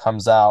supervisor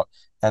comes out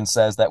and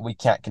says that we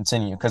can't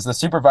continue, because the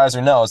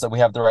supervisor knows that we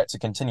have the right to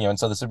continue. And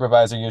so the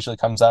supervisor usually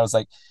comes out and is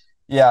like,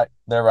 yeah,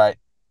 they're right.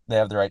 They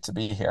have the right to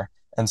be here.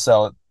 And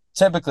so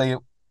typically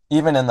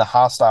even in the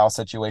hostile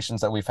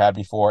situations that we've had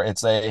before,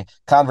 it's a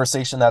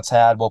conversation that's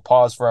had. We'll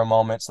pause for a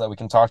moment so that we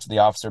can talk to the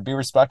officer, be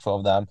respectful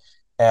of them,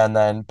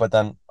 but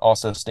then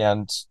also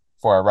stand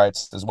for our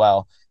rights as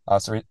well.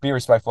 Be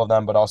respectful of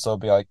them, but also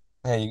be like,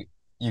 hey,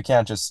 you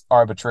can't just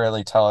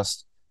arbitrarily tell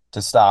us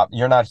to stop.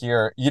 You're not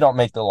here. You don't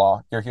make the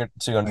law. You're here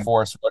to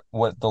enforce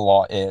what the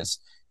law is.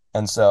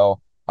 And so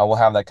we'll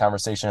have that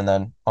conversation, and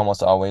then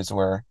almost always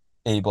we're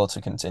able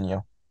to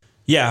continue.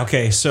 Yeah,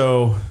 okay,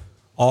 so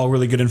all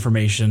really good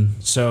information.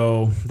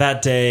 So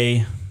that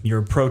day,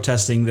 you're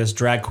protesting this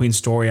drag queen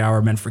story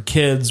hour meant for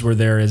kids where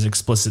there is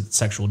explicit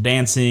sexual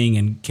dancing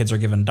and kids are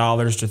given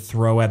dollars to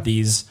throw at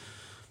these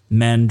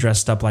men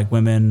dressed up like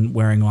women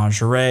wearing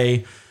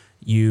lingerie.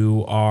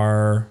 You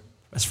are,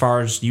 as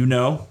far as you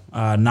know,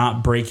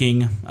 not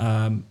breaking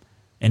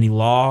any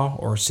law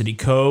or city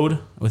code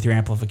with your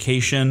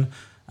amplification.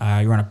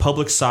 You're on a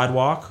public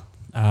sidewalk.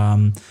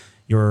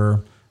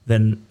 You're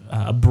then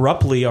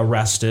abruptly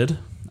arrested.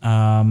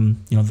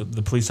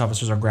 The police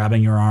officers are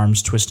grabbing your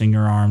arms, twisting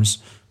your arms,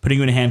 putting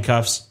you in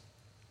handcuffs,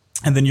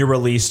 and then you're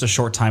released a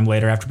short time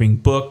later after being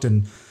booked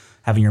and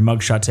having your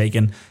mugshot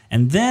taken.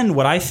 And then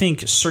what I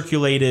think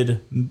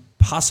circulated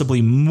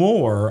possibly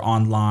more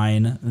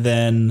online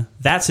than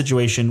that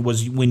situation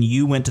was when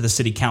you went to the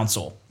city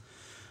council.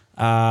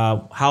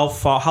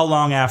 How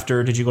long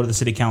after did you go to the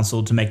city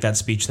council to make that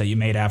speech that you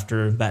made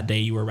after that day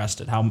you were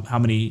arrested? How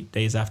many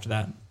days after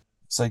that?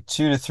 It's like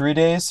 2 to 3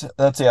 days.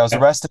 Let's see. I was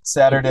arrested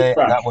Saturday,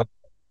 and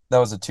that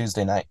was a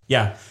Tuesday night.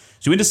 Yeah.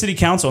 So you went to city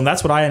council, and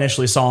that's what I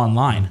initially saw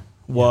online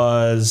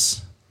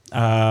was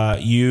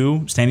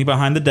you standing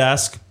behind the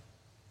desk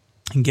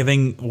and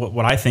giving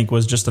what I think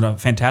was just a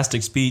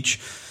fantastic speech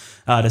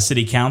to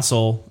city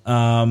council,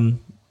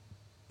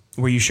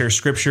 where you share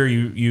scripture.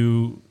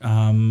 You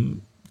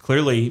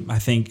clearly, I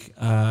think,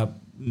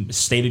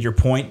 stated your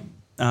point,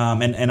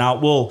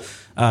 and we'll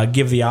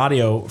give the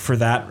audio for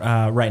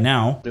that right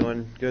now.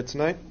 Doing good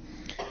tonight?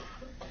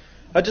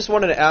 I just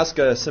wanted to ask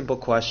a simple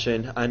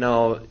question. I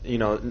know,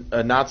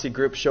 a Nazi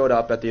group showed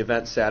up at the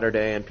event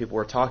Saturday, and people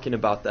were talking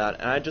about that,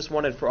 and I just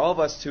wanted for all of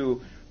us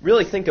to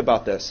really think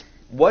about this.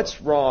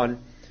 What's wrong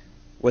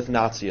with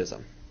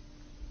Nazism?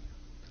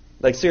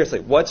 Like, seriously,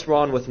 what's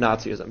wrong with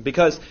Nazism?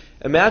 Because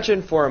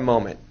imagine for a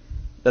moment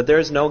that there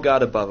is no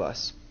God above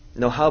us,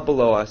 no hell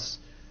below us,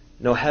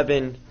 no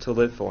heaven to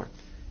live for,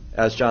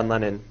 as John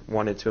Lennon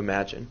wanted to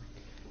imagine.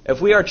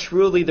 If we are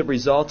truly the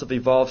result of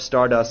evolved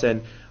stardust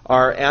and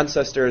our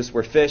ancestors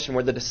were fish and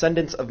we're the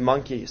descendants of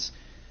monkeys,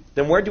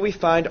 then where do we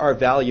find our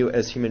value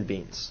as human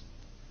beings?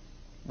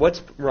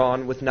 What's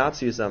wrong with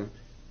Nazism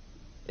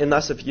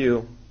unless if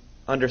you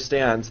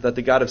understand that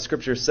the God of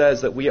Scripture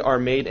says that we are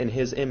made in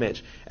His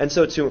image? And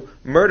so to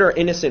murder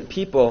innocent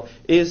people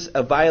is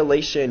a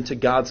violation to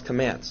God's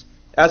commands.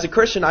 As a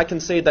Christian, I can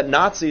say that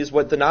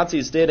what the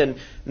Nazis did in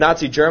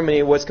Nazi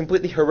Germany was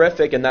completely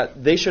horrific and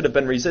that they should have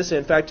been resisted.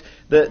 In fact,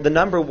 the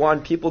number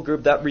one people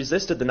group that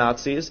resisted the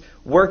Nazis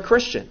were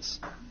Christians.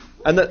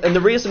 And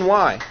the reason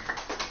why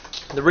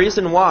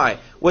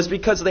was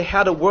because they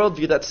had a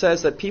worldview that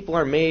says that people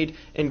are made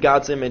in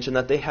God's image and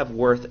that they have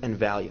worth and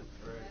value.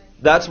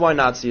 That's why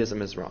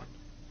Nazism is wrong.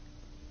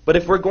 But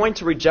if we're going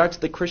to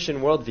reject the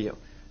Christian worldview,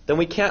 then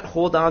we can't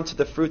hold on to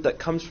the fruit that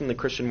comes from the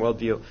Christian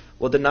worldview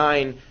while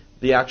denying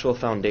the actual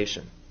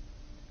foundation.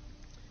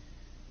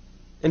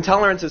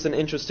 Intolerance is an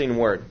interesting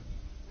word.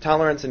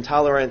 Tolerance,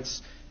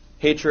 intolerance,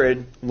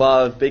 hatred,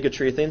 love,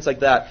 bigotry, things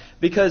like that.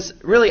 Because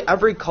really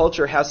every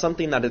culture has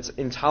something that it's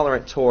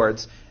intolerant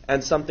towards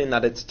and something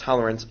that it's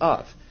tolerant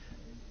of.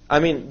 I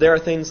mean, there are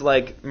things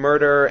like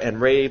murder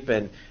and rape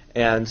and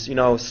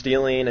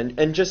stealing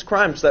and just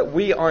crimes that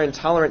we are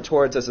intolerant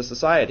towards as a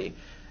society.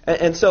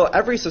 And so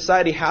every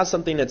society has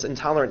something it's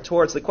intolerant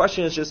towards. The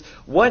question is just,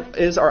 what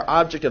is our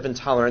object of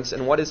intolerance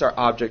and what is our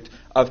object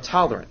of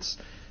tolerance?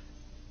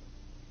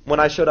 When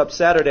I showed up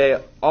Saturday,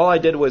 all I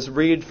did was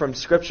read from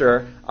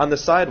Scripture on the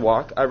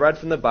sidewalk. I read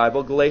from the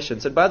Bible,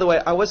 Galatians. And by the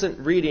way, I wasn't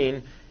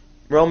reading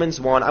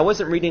Romans 1. I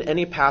wasn't reading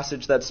any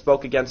passage that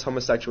spoke against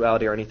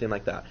homosexuality or anything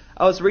like that.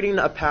 I was reading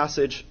a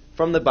passage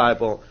from the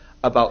Bible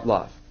about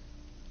love.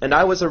 And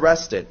I was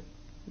arrested.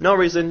 No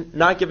reason,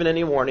 not given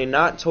any warning,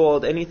 not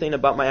told anything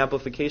about my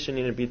amplification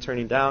needing to be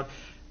turning down.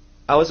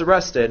 I was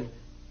arrested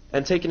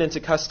and taken into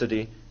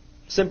custody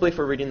simply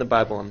for reading the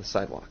Bible on the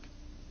sidewalk.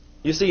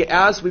 You see,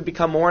 as we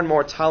become more and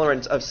more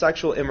tolerant of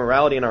sexual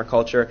immorality in our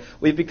culture,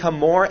 we become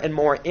more and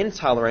more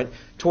intolerant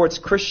towards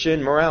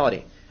Christian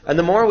morality. And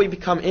the more we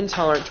become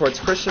intolerant towards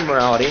Christian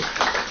morality,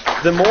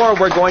 the more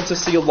we're going to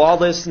see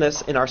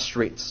lawlessness in our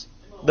streets.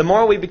 The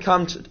more we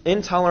become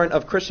intolerant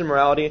of Christian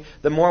morality,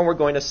 the more we're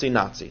going to see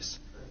Nazis.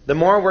 The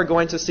more we're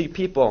going to see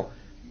people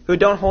who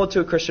don't hold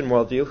to a Christian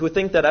worldview, who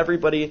think that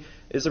everybody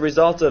is a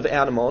result of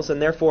animals, and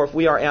therefore if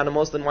we are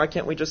animals, then why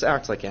can't we just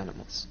act like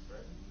animals?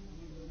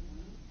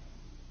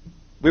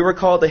 We were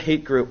called a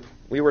hate group.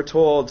 We were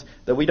told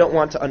that we don't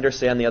want to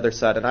understand the other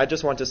side, and I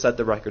just want to set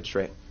the record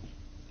straight.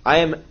 I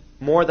am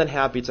more than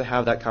happy to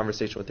have that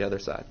conversation with the other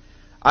side.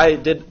 I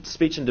did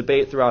speech and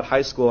debate throughout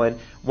high school, and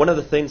one of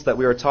the things that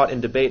we were taught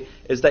in debate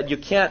is that you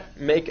can't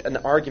make an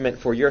argument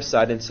for your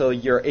side until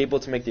you're able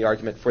to make the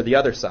argument for the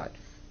other side.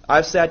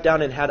 I've sat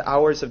down and had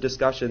hours of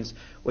discussions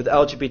with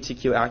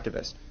LGBTQ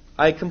activists.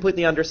 I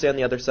completely understand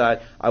the other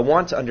side. I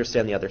want to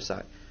understand the other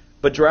side.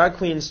 But drag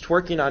queens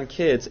twerking on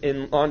kids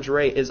in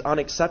lingerie is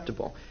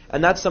unacceptable.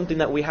 And that's something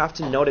that we have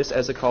to notice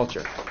as a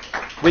culture.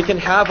 We can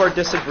have our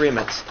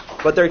disagreements,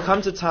 but there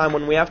comes a time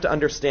when we have to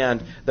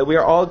understand that we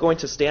are all going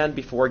to stand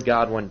before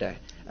God one day.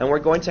 And we're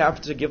going to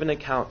have to give an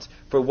account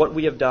for what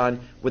we have done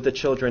with the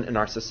children in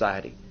our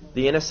society.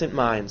 The innocent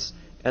minds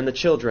and the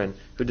children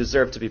who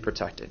deserve to be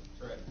protected.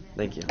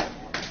 Thank you.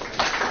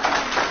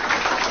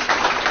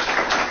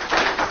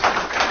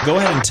 Go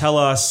ahead and tell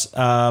us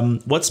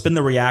what's been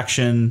the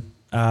reaction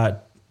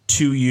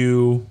to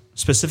you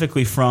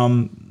specifically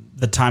from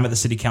the time at the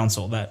city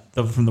council,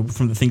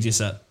 from the things you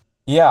said.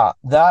 Yeah,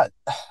 that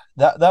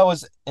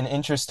was an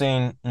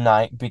interesting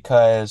night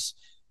because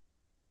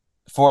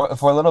for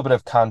a little bit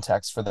of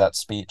context for that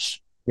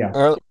speech,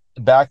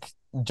 back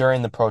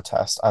during the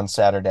protest on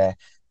Saturday,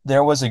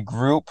 there was a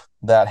group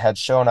that had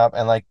shown up,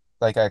 and like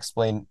I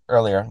explained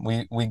earlier,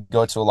 we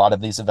go to a lot of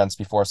these events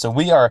before, so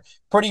we are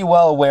pretty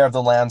well aware of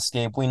the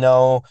landscape. We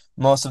know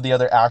most of the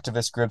other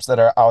activist groups that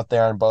are out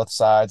there on both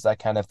sides, that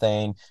kind of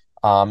thing.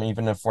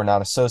 Even if we're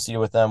not associated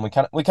with them, we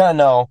kind of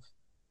know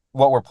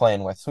what we're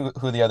playing with,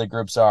 who the other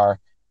groups are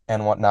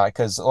and whatnot,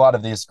 because a lot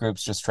of these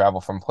groups just travel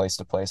from place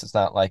to place. It's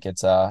not like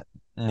it's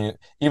new,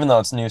 even though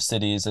it's new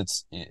cities,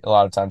 it's a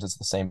lot of times it's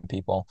the same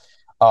people.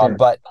 Sure.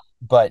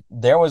 But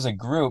there was a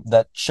group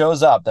that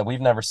shows up that we've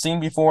never seen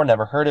before,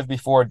 never heard of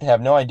before, have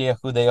no idea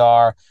who they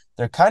are.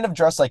 They're kind of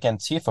dressed like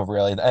Antifa,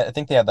 really. I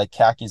think they had like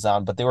khakis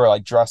on, but they were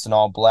like dressed in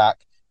all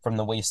black from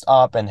the waist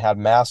up and had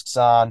masks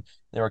on.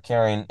 They were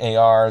carrying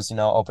ARs,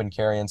 open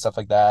carry and stuff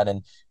like that.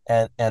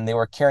 And they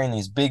were carrying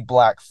these big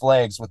black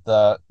flags with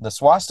the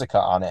swastika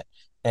on it.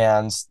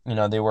 And,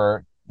 they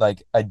were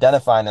like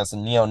identifying as a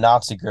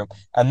neo-Nazi group.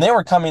 And they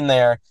were coming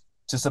there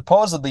to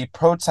supposedly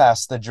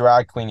protest the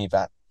drag queen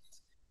event.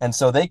 And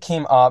so they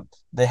came up,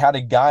 they had a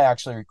guy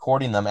actually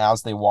recording them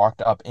as they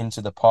walked up into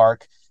the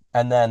park.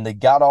 And then they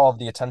got all of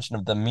the attention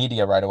of the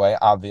media right away,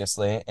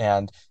 obviously.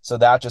 And so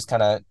that just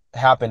kind of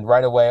happened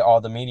right away.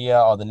 All the media,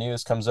 all the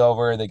news comes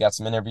over. They got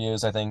some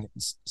interviews, I think,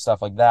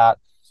 stuff like that.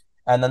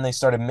 And then they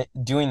started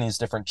doing these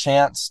different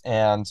chants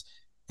and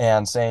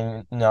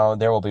saying,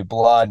 there will be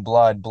blood,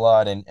 blood,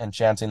 blood, and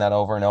chanting that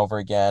over and over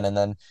again. And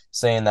then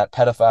saying that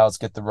pedophiles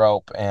get the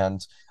rope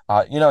and,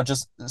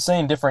 just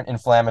saying different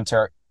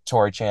inflammatory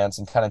chants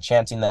and kind of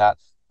chanting that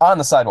on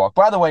the sidewalk.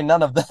 By the way,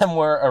 none of them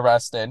were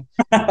arrested.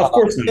 Of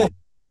course not.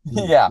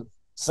 Yeah.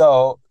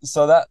 So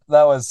that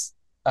was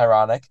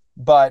ironic,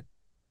 but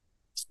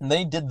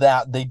they did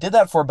that. They did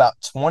that for about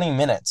 20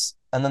 minutes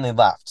and then they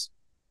left.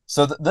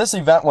 So this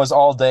event was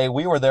all day.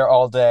 We were there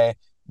all day.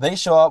 They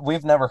show up.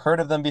 We've never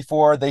heard of them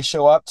before. They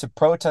show up to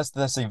protest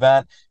this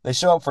event. They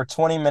show up for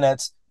 20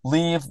 minutes,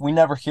 leave. We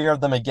never hear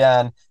of them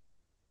again.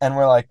 And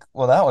we're like,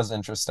 well, that was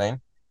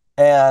interesting.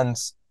 And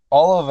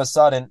all of a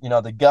sudden,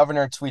 the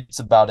governor tweets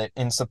about it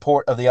in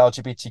support of the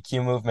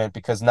LGBTQ movement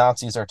because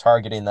Nazis are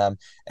targeting them.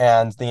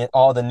 And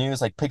all the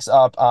news picks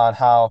up on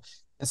how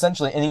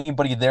essentially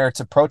anybody there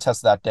to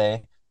protest that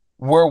day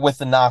were with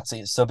the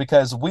Nazis. So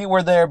because we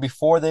were there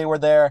before they were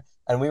there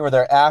and we were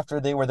there after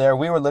they were there,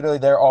 we were literally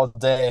there all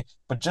day.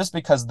 But just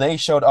because they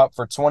showed up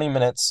for 20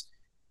 minutes,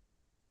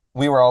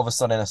 we were all of a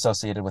sudden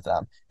associated with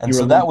them. And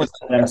so that was...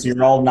 So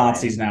you're all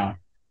Nazis now.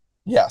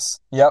 Yes.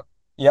 Yep.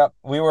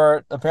 We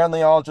were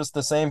apparently all just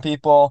the same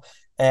people.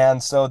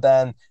 And so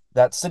then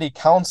that city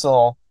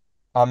council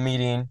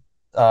meeting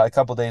a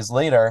couple days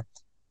later,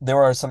 there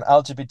were some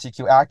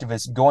LGBTQ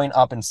activists going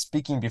up and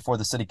speaking before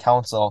the city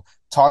council,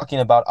 talking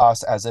about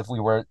us as if we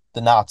were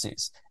the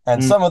Nazis.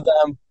 And some of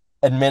them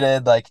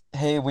admitted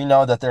hey, we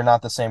know that they're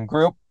not the same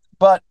group,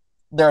 but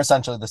they're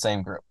essentially the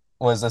same group,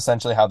 was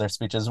essentially how their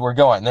speeches were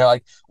going. They're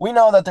like, we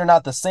know that they're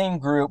not the same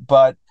group,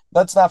 but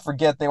let's not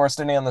forget they were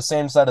standing on the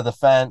same side of the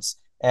fence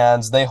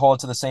and they hold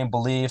to the same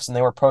beliefs and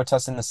they were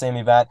protesting the same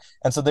event.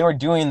 And so they were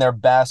doing their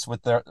best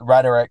with their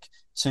rhetoric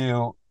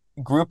to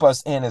group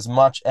us in as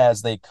much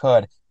as they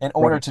could in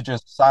order to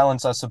just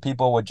silence us so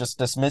people would just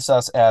dismiss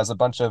us as a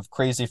bunch of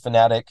crazy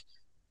fanatic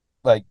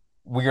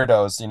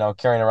weirdos,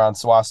 carrying around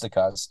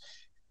swastikas.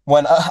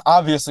 When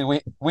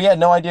obviously we had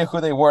no idea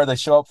who they were. They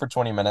show up for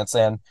 20 minutes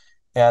and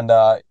there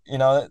are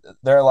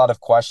a lot of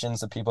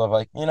questions that people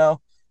have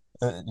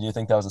do you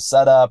think that was a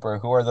setup or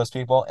who are those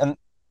people? And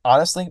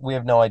honestly, we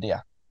have no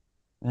idea.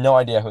 No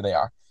idea who they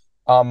are.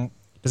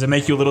 Does it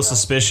make you a little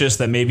suspicious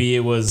that maybe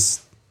it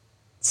was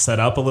set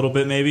up a little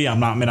bit? Maybe I'm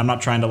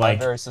not trying to I'm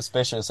very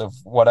suspicious of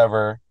what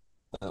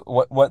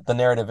the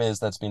narrative is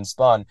that's being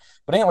spun.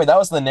 But anyway, that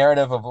was the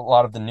narrative of a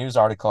lot of the news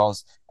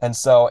articles. And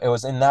so it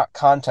was in that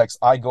context,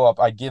 I go up,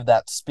 I give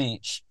that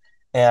speech,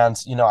 and,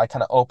 I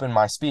kind of open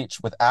my speech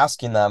with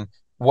asking them,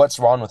 what's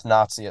wrong with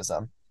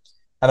Nazism?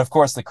 And of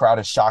course, the crowd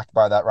is shocked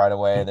by that right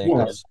away.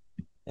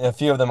 A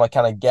few of them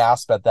kind of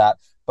gasp at that.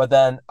 But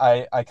then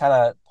I kind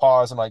of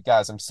pause. I'm like,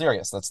 guys, I'm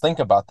serious. Let's think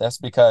about this,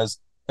 because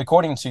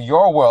according to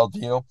your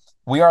worldview,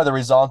 we are the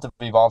result of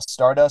evolved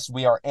stardust.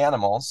 We are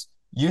animals.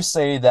 You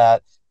say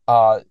that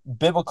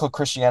biblical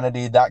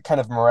Christianity, that kind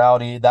of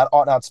morality, that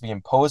ought not to be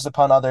imposed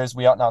upon others.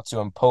 We ought not to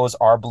impose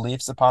our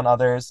beliefs upon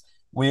others.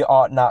 We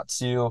ought not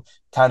to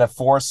kind of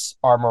force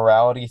our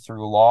morality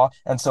through law.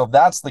 And so if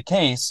that's the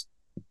case,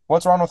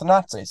 what's wrong with the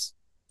Nazis?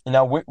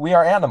 We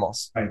are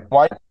animals. Right.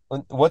 Why?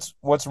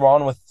 What's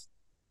wrong with,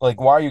 like,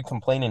 why are you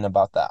complaining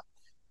about that?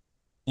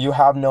 You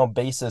have no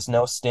basis,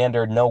 no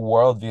standard, no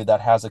worldview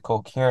that has a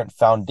coherent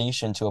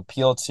foundation to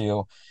appeal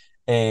to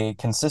a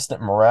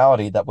consistent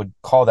morality that would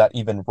call that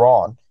even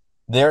wrong.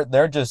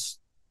 They're just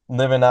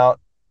living out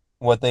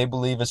what they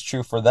believe is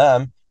true for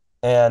them,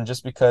 and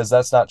just because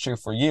that's not true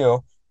for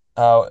you,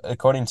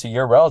 according to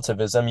your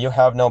relativism, you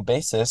have no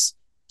basis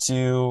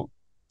to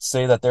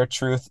say that their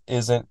truth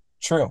isn't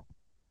true,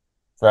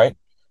 right?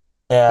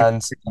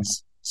 And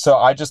so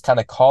I just kind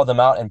of call them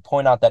out and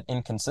point out that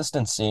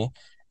inconsistency.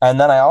 And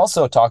then I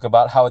also talk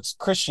about how it's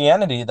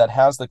Christianity that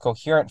has the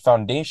coherent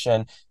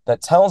foundation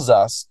that tells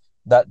us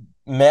that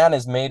man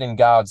is made in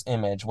God's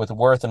image with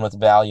worth and with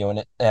value,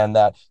 and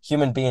that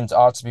human beings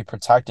ought to be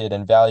protected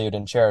and valued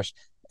and cherished,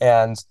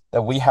 and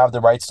that we have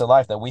the rights to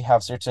life, that we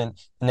have certain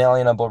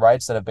inalienable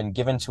rights that have been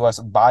given to us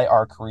by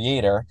our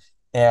Creator,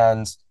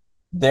 and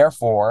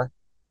therefore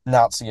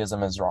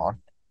Nazism is wrong.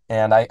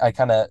 And I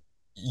kind of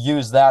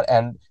use that,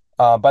 and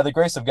by the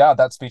grace of God,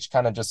 that speech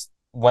kind of just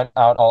went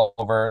out all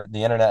over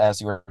the internet,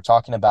 as you were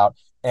talking about.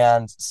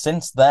 And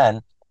since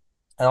then,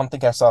 I don't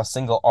think I saw a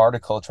single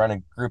article trying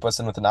to group us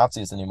in with the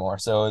Nazis anymore.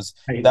 So it was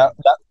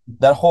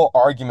that whole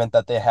argument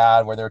that they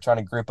had where they were trying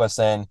to group us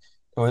in,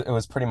 it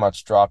was pretty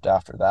much dropped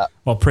after that.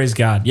 Well, praise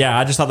God. Yeah,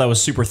 I just thought that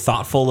was super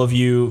thoughtful of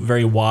you,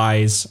 very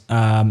wise,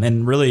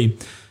 and really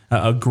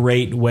a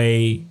great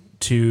way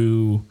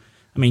to,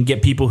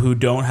 get people who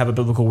don't have a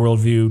biblical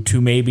worldview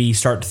to maybe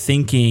start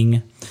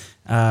thinking,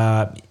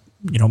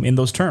 in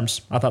those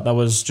terms. I thought that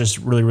was just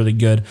really, really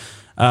good.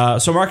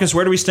 So Marcus,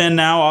 where do we stand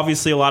now?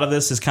 Obviously, a lot of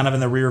this is kind of in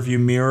the rearview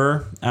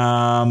mirror.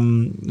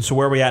 So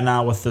where are we at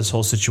now with this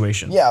whole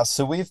situation? Yeah,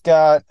 so we've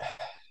got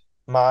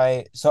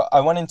so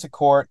I went into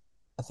court,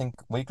 I think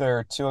a week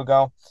or two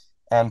ago,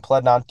 and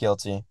pled not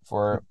guilty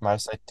for my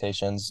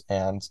citations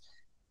and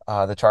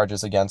the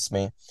charges against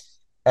me.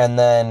 And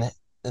then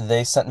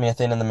they sent me a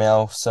thing in the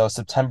mail. So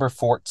September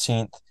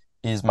 14th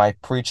is my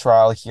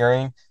pretrial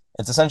hearing.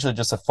 It's essentially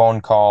just a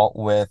phone call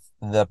with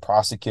the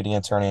prosecuting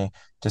attorney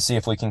to see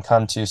if we can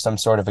come to some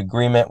sort of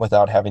agreement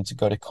without having to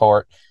go to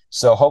court.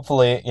 So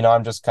hopefully,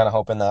 I'm just kind of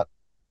hoping that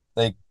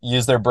they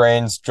use their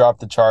brains, drop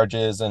the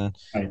charges, and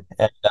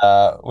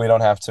we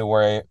don't have to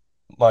worry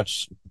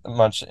much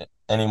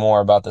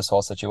anymore about this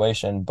whole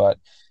situation. But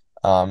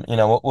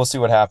we'll see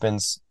what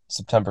happens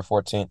September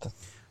 14th.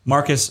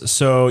 Marcus,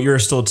 so you're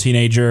still a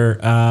teenager.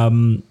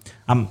 I'm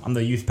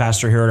the youth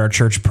pastor here at our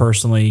church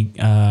personally.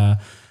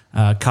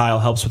 Kyle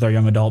helps with our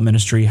young adult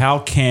ministry. How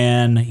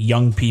can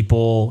young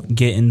people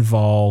get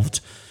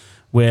involved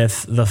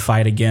with the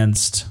fight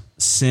against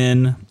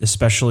sin,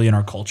 especially in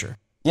our culture?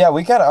 Yeah,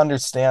 we got to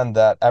understand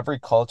that every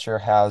culture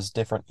has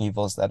different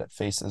evils that it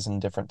faces in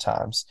different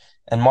times.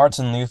 And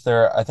Martin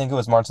Luther, I think it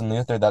was Martin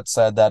Luther that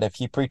said that if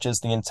he preaches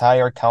the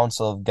entire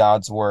counsel of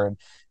God's word,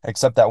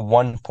 except that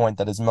one point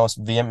that is most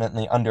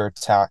vehemently under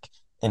attack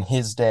in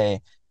his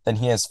day, then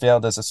he has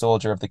failed as a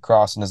soldier of the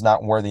cross and is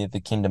not worthy of the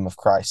kingdom of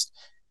Christ.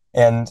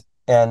 And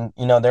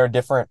there are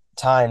different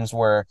times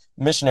where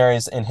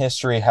missionaries in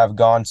history have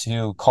gone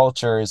to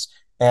cultures,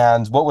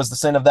 and what was the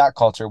sin of that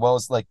culture? Well, it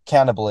was like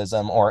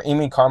cannibalism. Or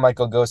Amy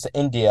Carmichael goes to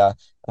India,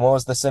 and what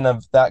was the sin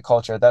of that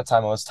culture at that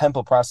time? It was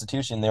temple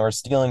prostitution. They were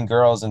stealing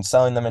girls and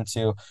selling them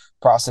into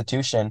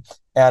prostitution.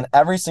 And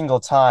every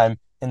single time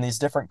in these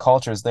different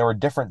cultures, there were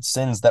different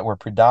sins that were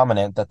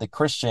predominant, that the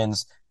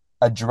Christians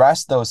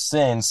addressed those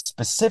sins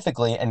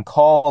specifically and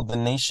called the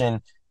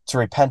nation to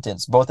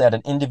repentance, both at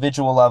an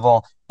individual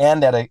level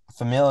and at a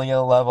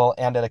familial level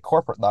and at a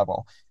corporate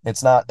level.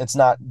 It's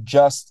not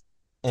just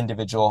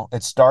individual.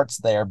 It starts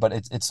there, but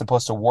it's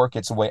supposed to work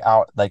its way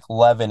out like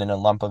leaven in a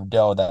lump of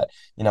dough that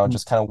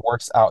just kind of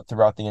works out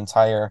throughout the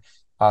entire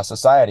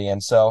society.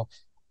 And so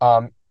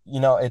we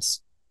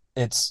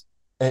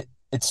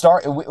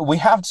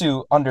have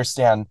to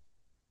understand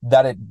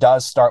that it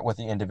does start with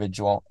the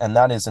individual, and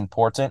that is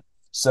important.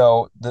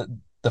 So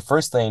the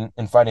first thing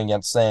in fighting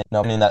against sin,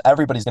 meaning that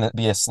everybody's going to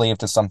be a slave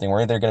to something.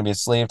 We're either going to be a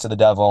slave to the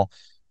devil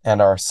and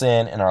our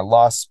sin and our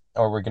lust,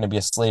 or we're going to be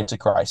a slave to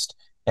Christ.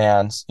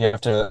 And you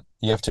have to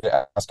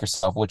ask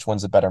yourself, which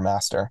one's a better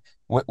master?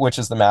 Which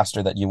is the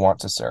master that you want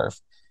to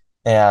serve?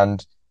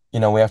 And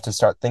we have to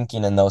start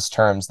thinking in those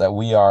terms, that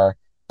we are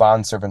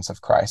bondservants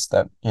of Christ,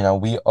 that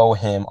we owe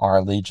him our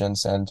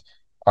allegiance and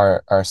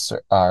our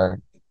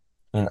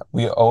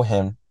we owe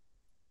him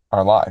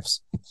our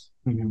lives.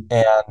 Mm-hmm.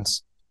 And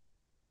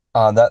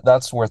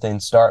that's where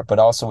things start. But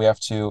also we have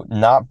to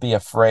not be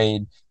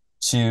afraid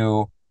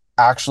to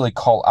actually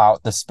call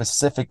out the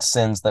specific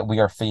sins that we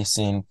are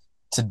facing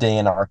today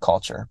in our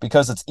culture,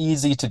 because it's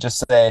easy to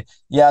just say,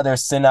 yeah,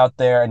 there's sin out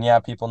there and yeah,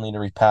 people need to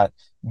repent.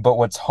 But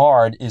what's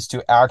hard is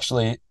to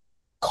actually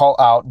call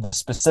out the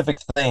specific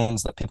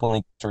things that people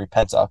need to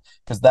repent of,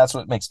 because that's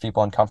what makes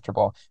people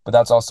uncomfortable. But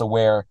that's also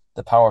where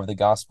the power of the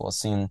gospel is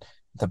seen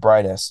the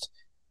brightest,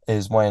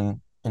 is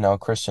when,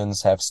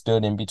 Christians have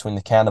stood in between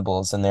the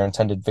cannibals and their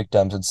intended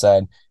victims and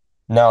said,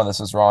 no, this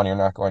is wrong. You're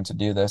not going to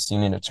do this. You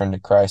need to turn to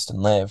Christ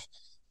and live.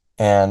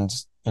 And,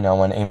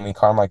 when Amy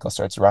Carmichael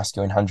starts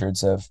rescuing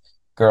hundreds of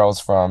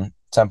girls from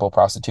temple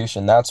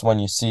prostitution, that's when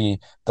you see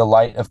the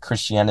light of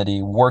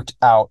Christianity worked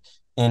out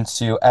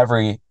into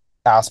every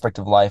aspect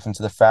of life,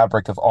 into the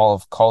fabric of all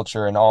of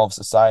culture and all of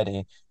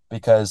society,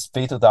 because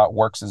faith without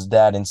works is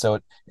dead. And so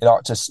it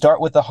ought to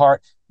start with the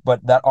heart,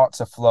 but that ought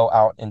to flow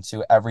out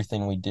into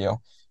everything we do.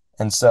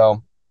 And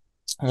so,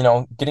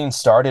 getting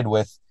started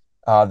with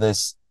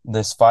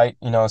this fight,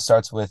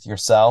 starts with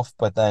yourself,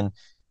 but then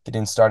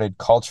getting started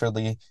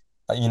culturally,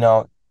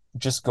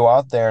 just go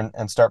out there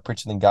and start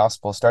preaching the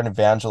gospel, start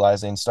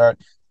evangelizing, start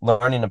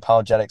learning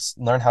apologetics,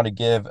 learn how to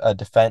give a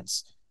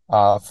defense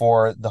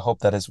for the hope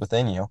that is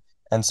within you.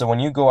 And so when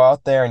you go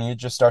out there and you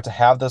just start to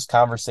have those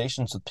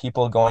conversations with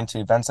people going to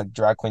events like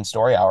Drag Queen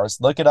Story Hours,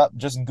 look it up,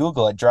 just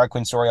Google it, Drag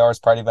Queen Story Hours,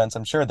 Pride events.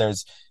 I'm sure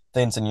there's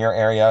things in your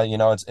area.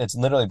 It's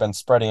literally been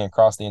spreading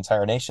across the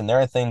entire nation. There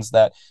are things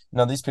that,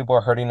 these people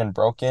are hurting and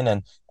broken.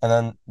 And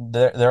then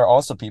there are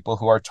also people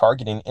who are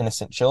targeting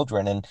innocent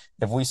children. And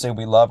if we say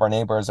we love our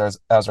neighbors as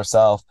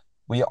ourselves,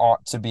 we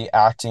ought to be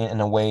acting in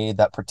a way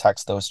that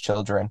protects those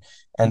children.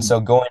 And so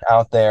going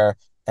out there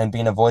and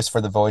being a voice for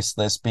the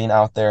voiceless, being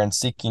out there and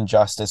seeking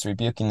justice,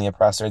 rebuking the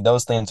oppressor,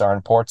 those things are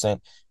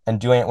important. And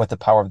doing it with the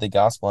power of the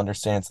gospel,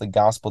 understand it's the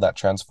gospel that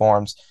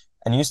transforms.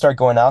 And you start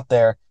going out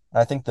there,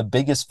 and I think the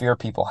biggest fear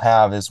people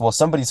have is, well,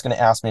 somebody's going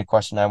to ask me a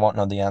question I won't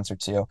know the answer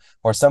to,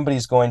 or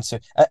somebody's going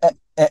to,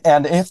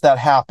 and if that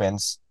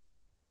happens,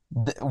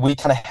 we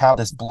kind of have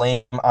this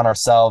blame on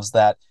ourselves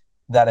that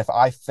if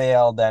I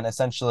fail, then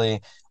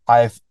essentially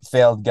I've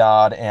failed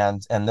God,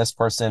 and this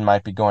person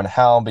might be going to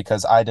hell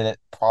because I didn't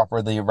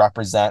properly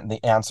represent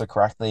the answer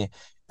correctly.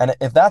 And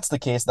if that's the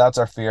case, that's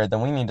our fear,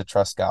 then we need to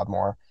trust God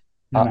more,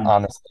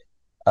 honestly,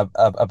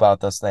 about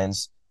those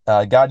things.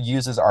 God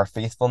uses our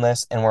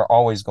faithfulness, and we're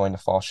always going to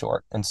fall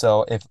short. And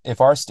so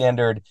if our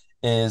standard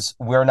is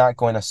we're not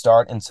going to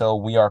start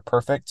until we are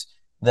perfect,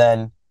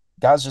 then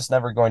God's just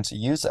never going to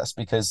use us,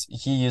 because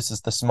he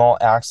uses the small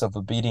acts of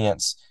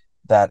obedience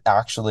that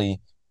actually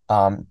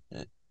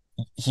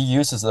he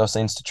uses those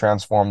things to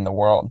transform the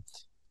world.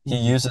 He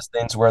uses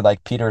things where,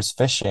 like, Peter's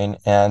fishing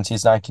and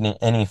he's not getting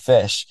any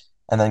fish.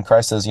 And then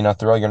Christ says,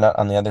 throw your net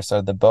on the other side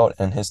of the boat,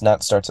 and his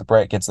net starts to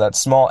break. It's that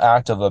small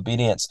act of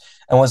obedience.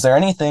 And was there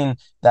anything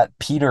that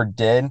Peter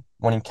did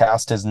when he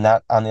cast his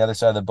net on the other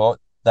side of the boat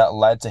that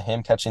led to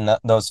him catching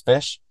those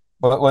fish?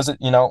 But was it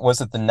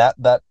the net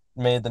that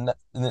made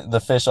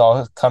the fish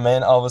all come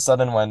in all of a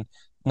sudden?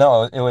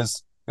 No, it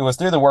was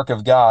through the work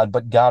of God,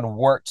 but God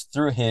worked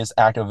through his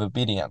act of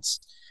obedience.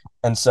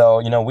 And so,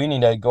 we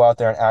need to go out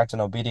there and act in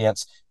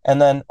obedience,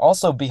 and then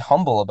also be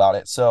humble about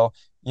it. So,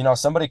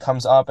 somebody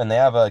comes up and they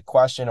have a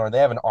question or they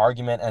have an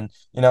argument, and,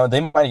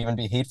 they might even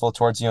be hateful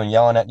towards you and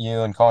yelling at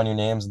you and calling you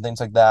names and things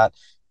like that.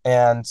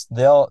 And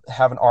they'll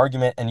have an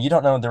argument and you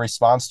don't know the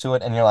response to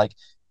it. And you're like,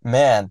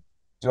 man,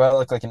 do I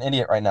look like an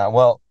idiot right now?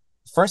 Well,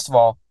 first of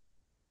all,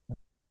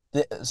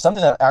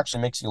 something that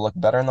actually makes you look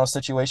better in those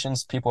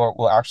situations, people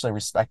will actually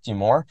respect you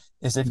more,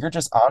 is if you're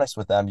just honest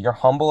with them, you're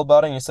humble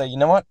about it, and you say, you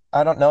know what,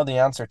 I don't know the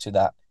answer to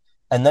that.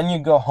 And then you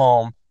go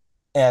home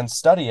and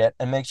study it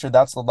and make sure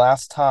that's the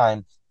last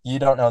time you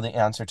don't know the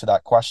answer to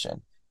that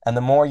question. And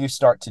the more you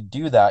start to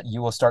do that,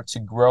 you will start to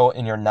grow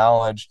in your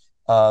knowledge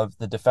of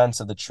the defense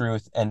of the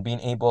truth, and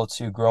being able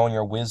to grow in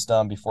your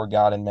wisdom before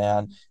God and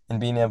man, and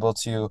being able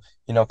to,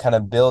 kind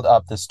of build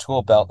up this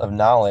tool belt of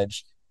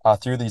knowledge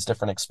through these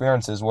different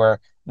experiences, where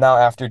now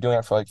after doing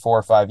it for like 4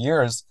 or 5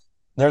 years,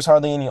 there's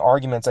hardly any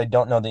arguments I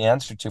don't know the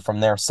answer to from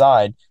their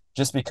side,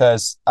 just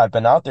because I've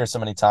been out there so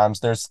many times.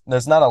 There's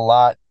not a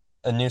lot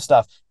of new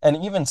stuff. And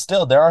even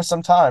still, there are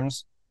some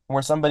times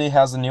where somebody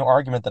has a new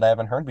argument that I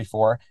haven't heard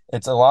before.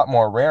 It's a lot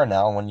more rare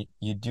now when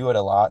you do it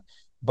a lot,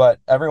 but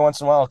every once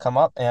in a while it'll come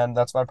up, and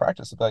that's my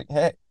practice. It's like,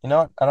 hey, you know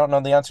what? I don't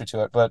know the answer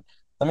to it, but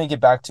let me get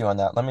back to you on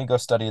that. Let me go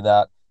study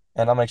that,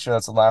 and I'll make sure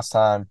that's the last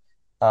time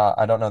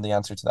I don't know the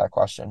answer to that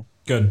question.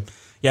 Good.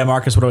 Yeah,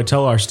 Marcus, what I would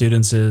tell our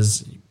students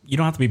is you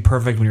don't have to be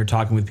perfect when you're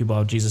talking with people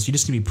about Jesus. You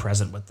just need to be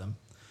present with them.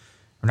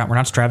 We're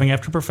not striving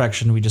after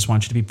perfection. We just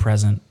want you to be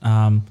present.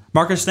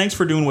 Marcus, thanks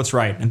for doing what's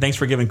right, and thanks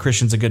for giving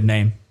Christians a good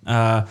name.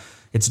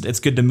 It's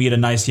good to meet a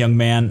nice young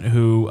man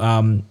who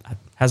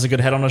has a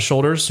good head on his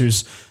shoulders,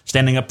 who's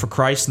standing up for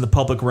Christ in the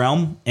public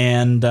realm,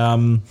 and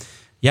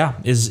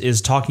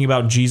is talking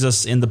about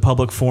Jesus in the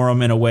public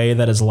forum in a way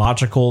that is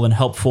logical and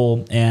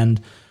helpful,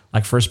 and,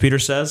 like 1 Peter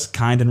says,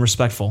 kind and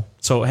respectful.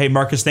 So, hey,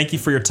 Marcus, thank you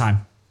for your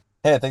time.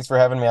 Hey, thanks for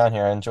having me on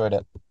here. I enjoyed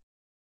it.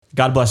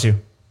 God bless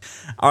you.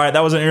 All right,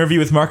 that was an interview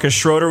with Marcus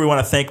Schroeder. We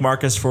want to thank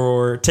Marcus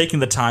for taking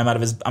the time out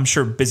of his, I'm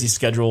sure, busy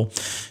schedule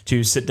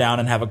to sit down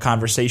and have a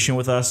conversation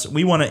with us.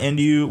 We want to end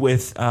you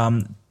with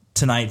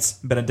tonight's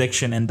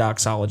benediction and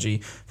doxology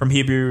from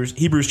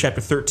Hebrews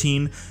chapter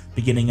 13,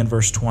 beginning in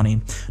verse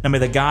 20. Now may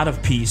the God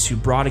of peace, who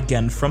brought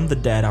again from the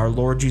dead our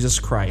Lord Jesus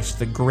Christ,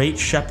 the great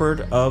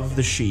shepherd of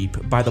the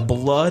sheep, by the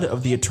blood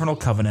of the eternal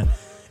covenant,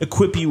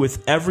 equip you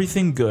with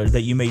everything good,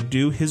 that you may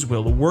do his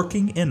will,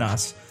 working in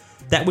us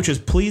that which is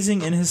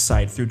pleasing in his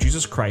sight, through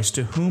Jesus Christ,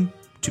 to whom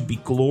to be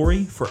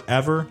glory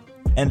forever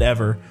and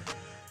ever.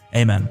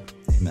 Amen.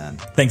 Amen.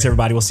 Thanks,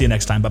 everybody. We'll see you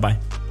next time. Bye-bye.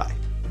 Bye.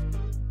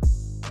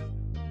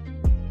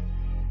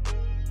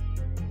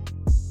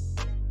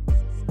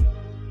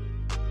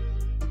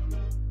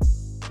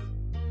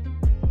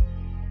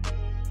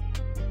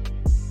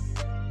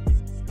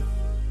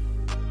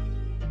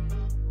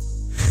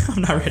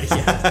 I'm not ready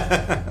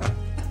yet.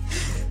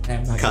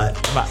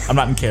 Cut. I'm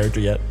not in character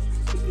yet.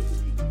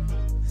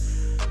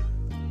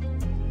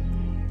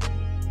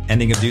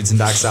 Ending of Dudes and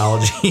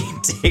Doxology,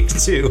 take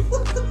 2.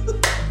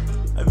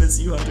 I miss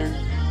you, Hunter.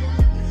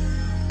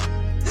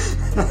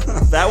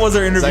 That was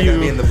our interview. Is that going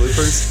to be in the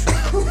bloopers?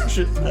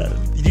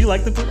 Did you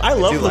like the bloopers? I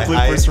love the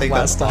bloopers from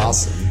last time.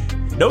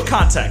 Awesome. No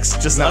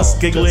context, just us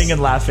giggling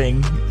and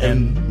laughing,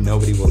 and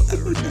nobody will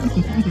ever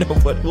know. no,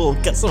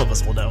 but some of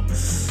us will know.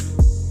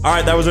 All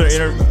right, that was our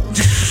interview.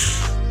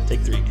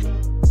 Take 3.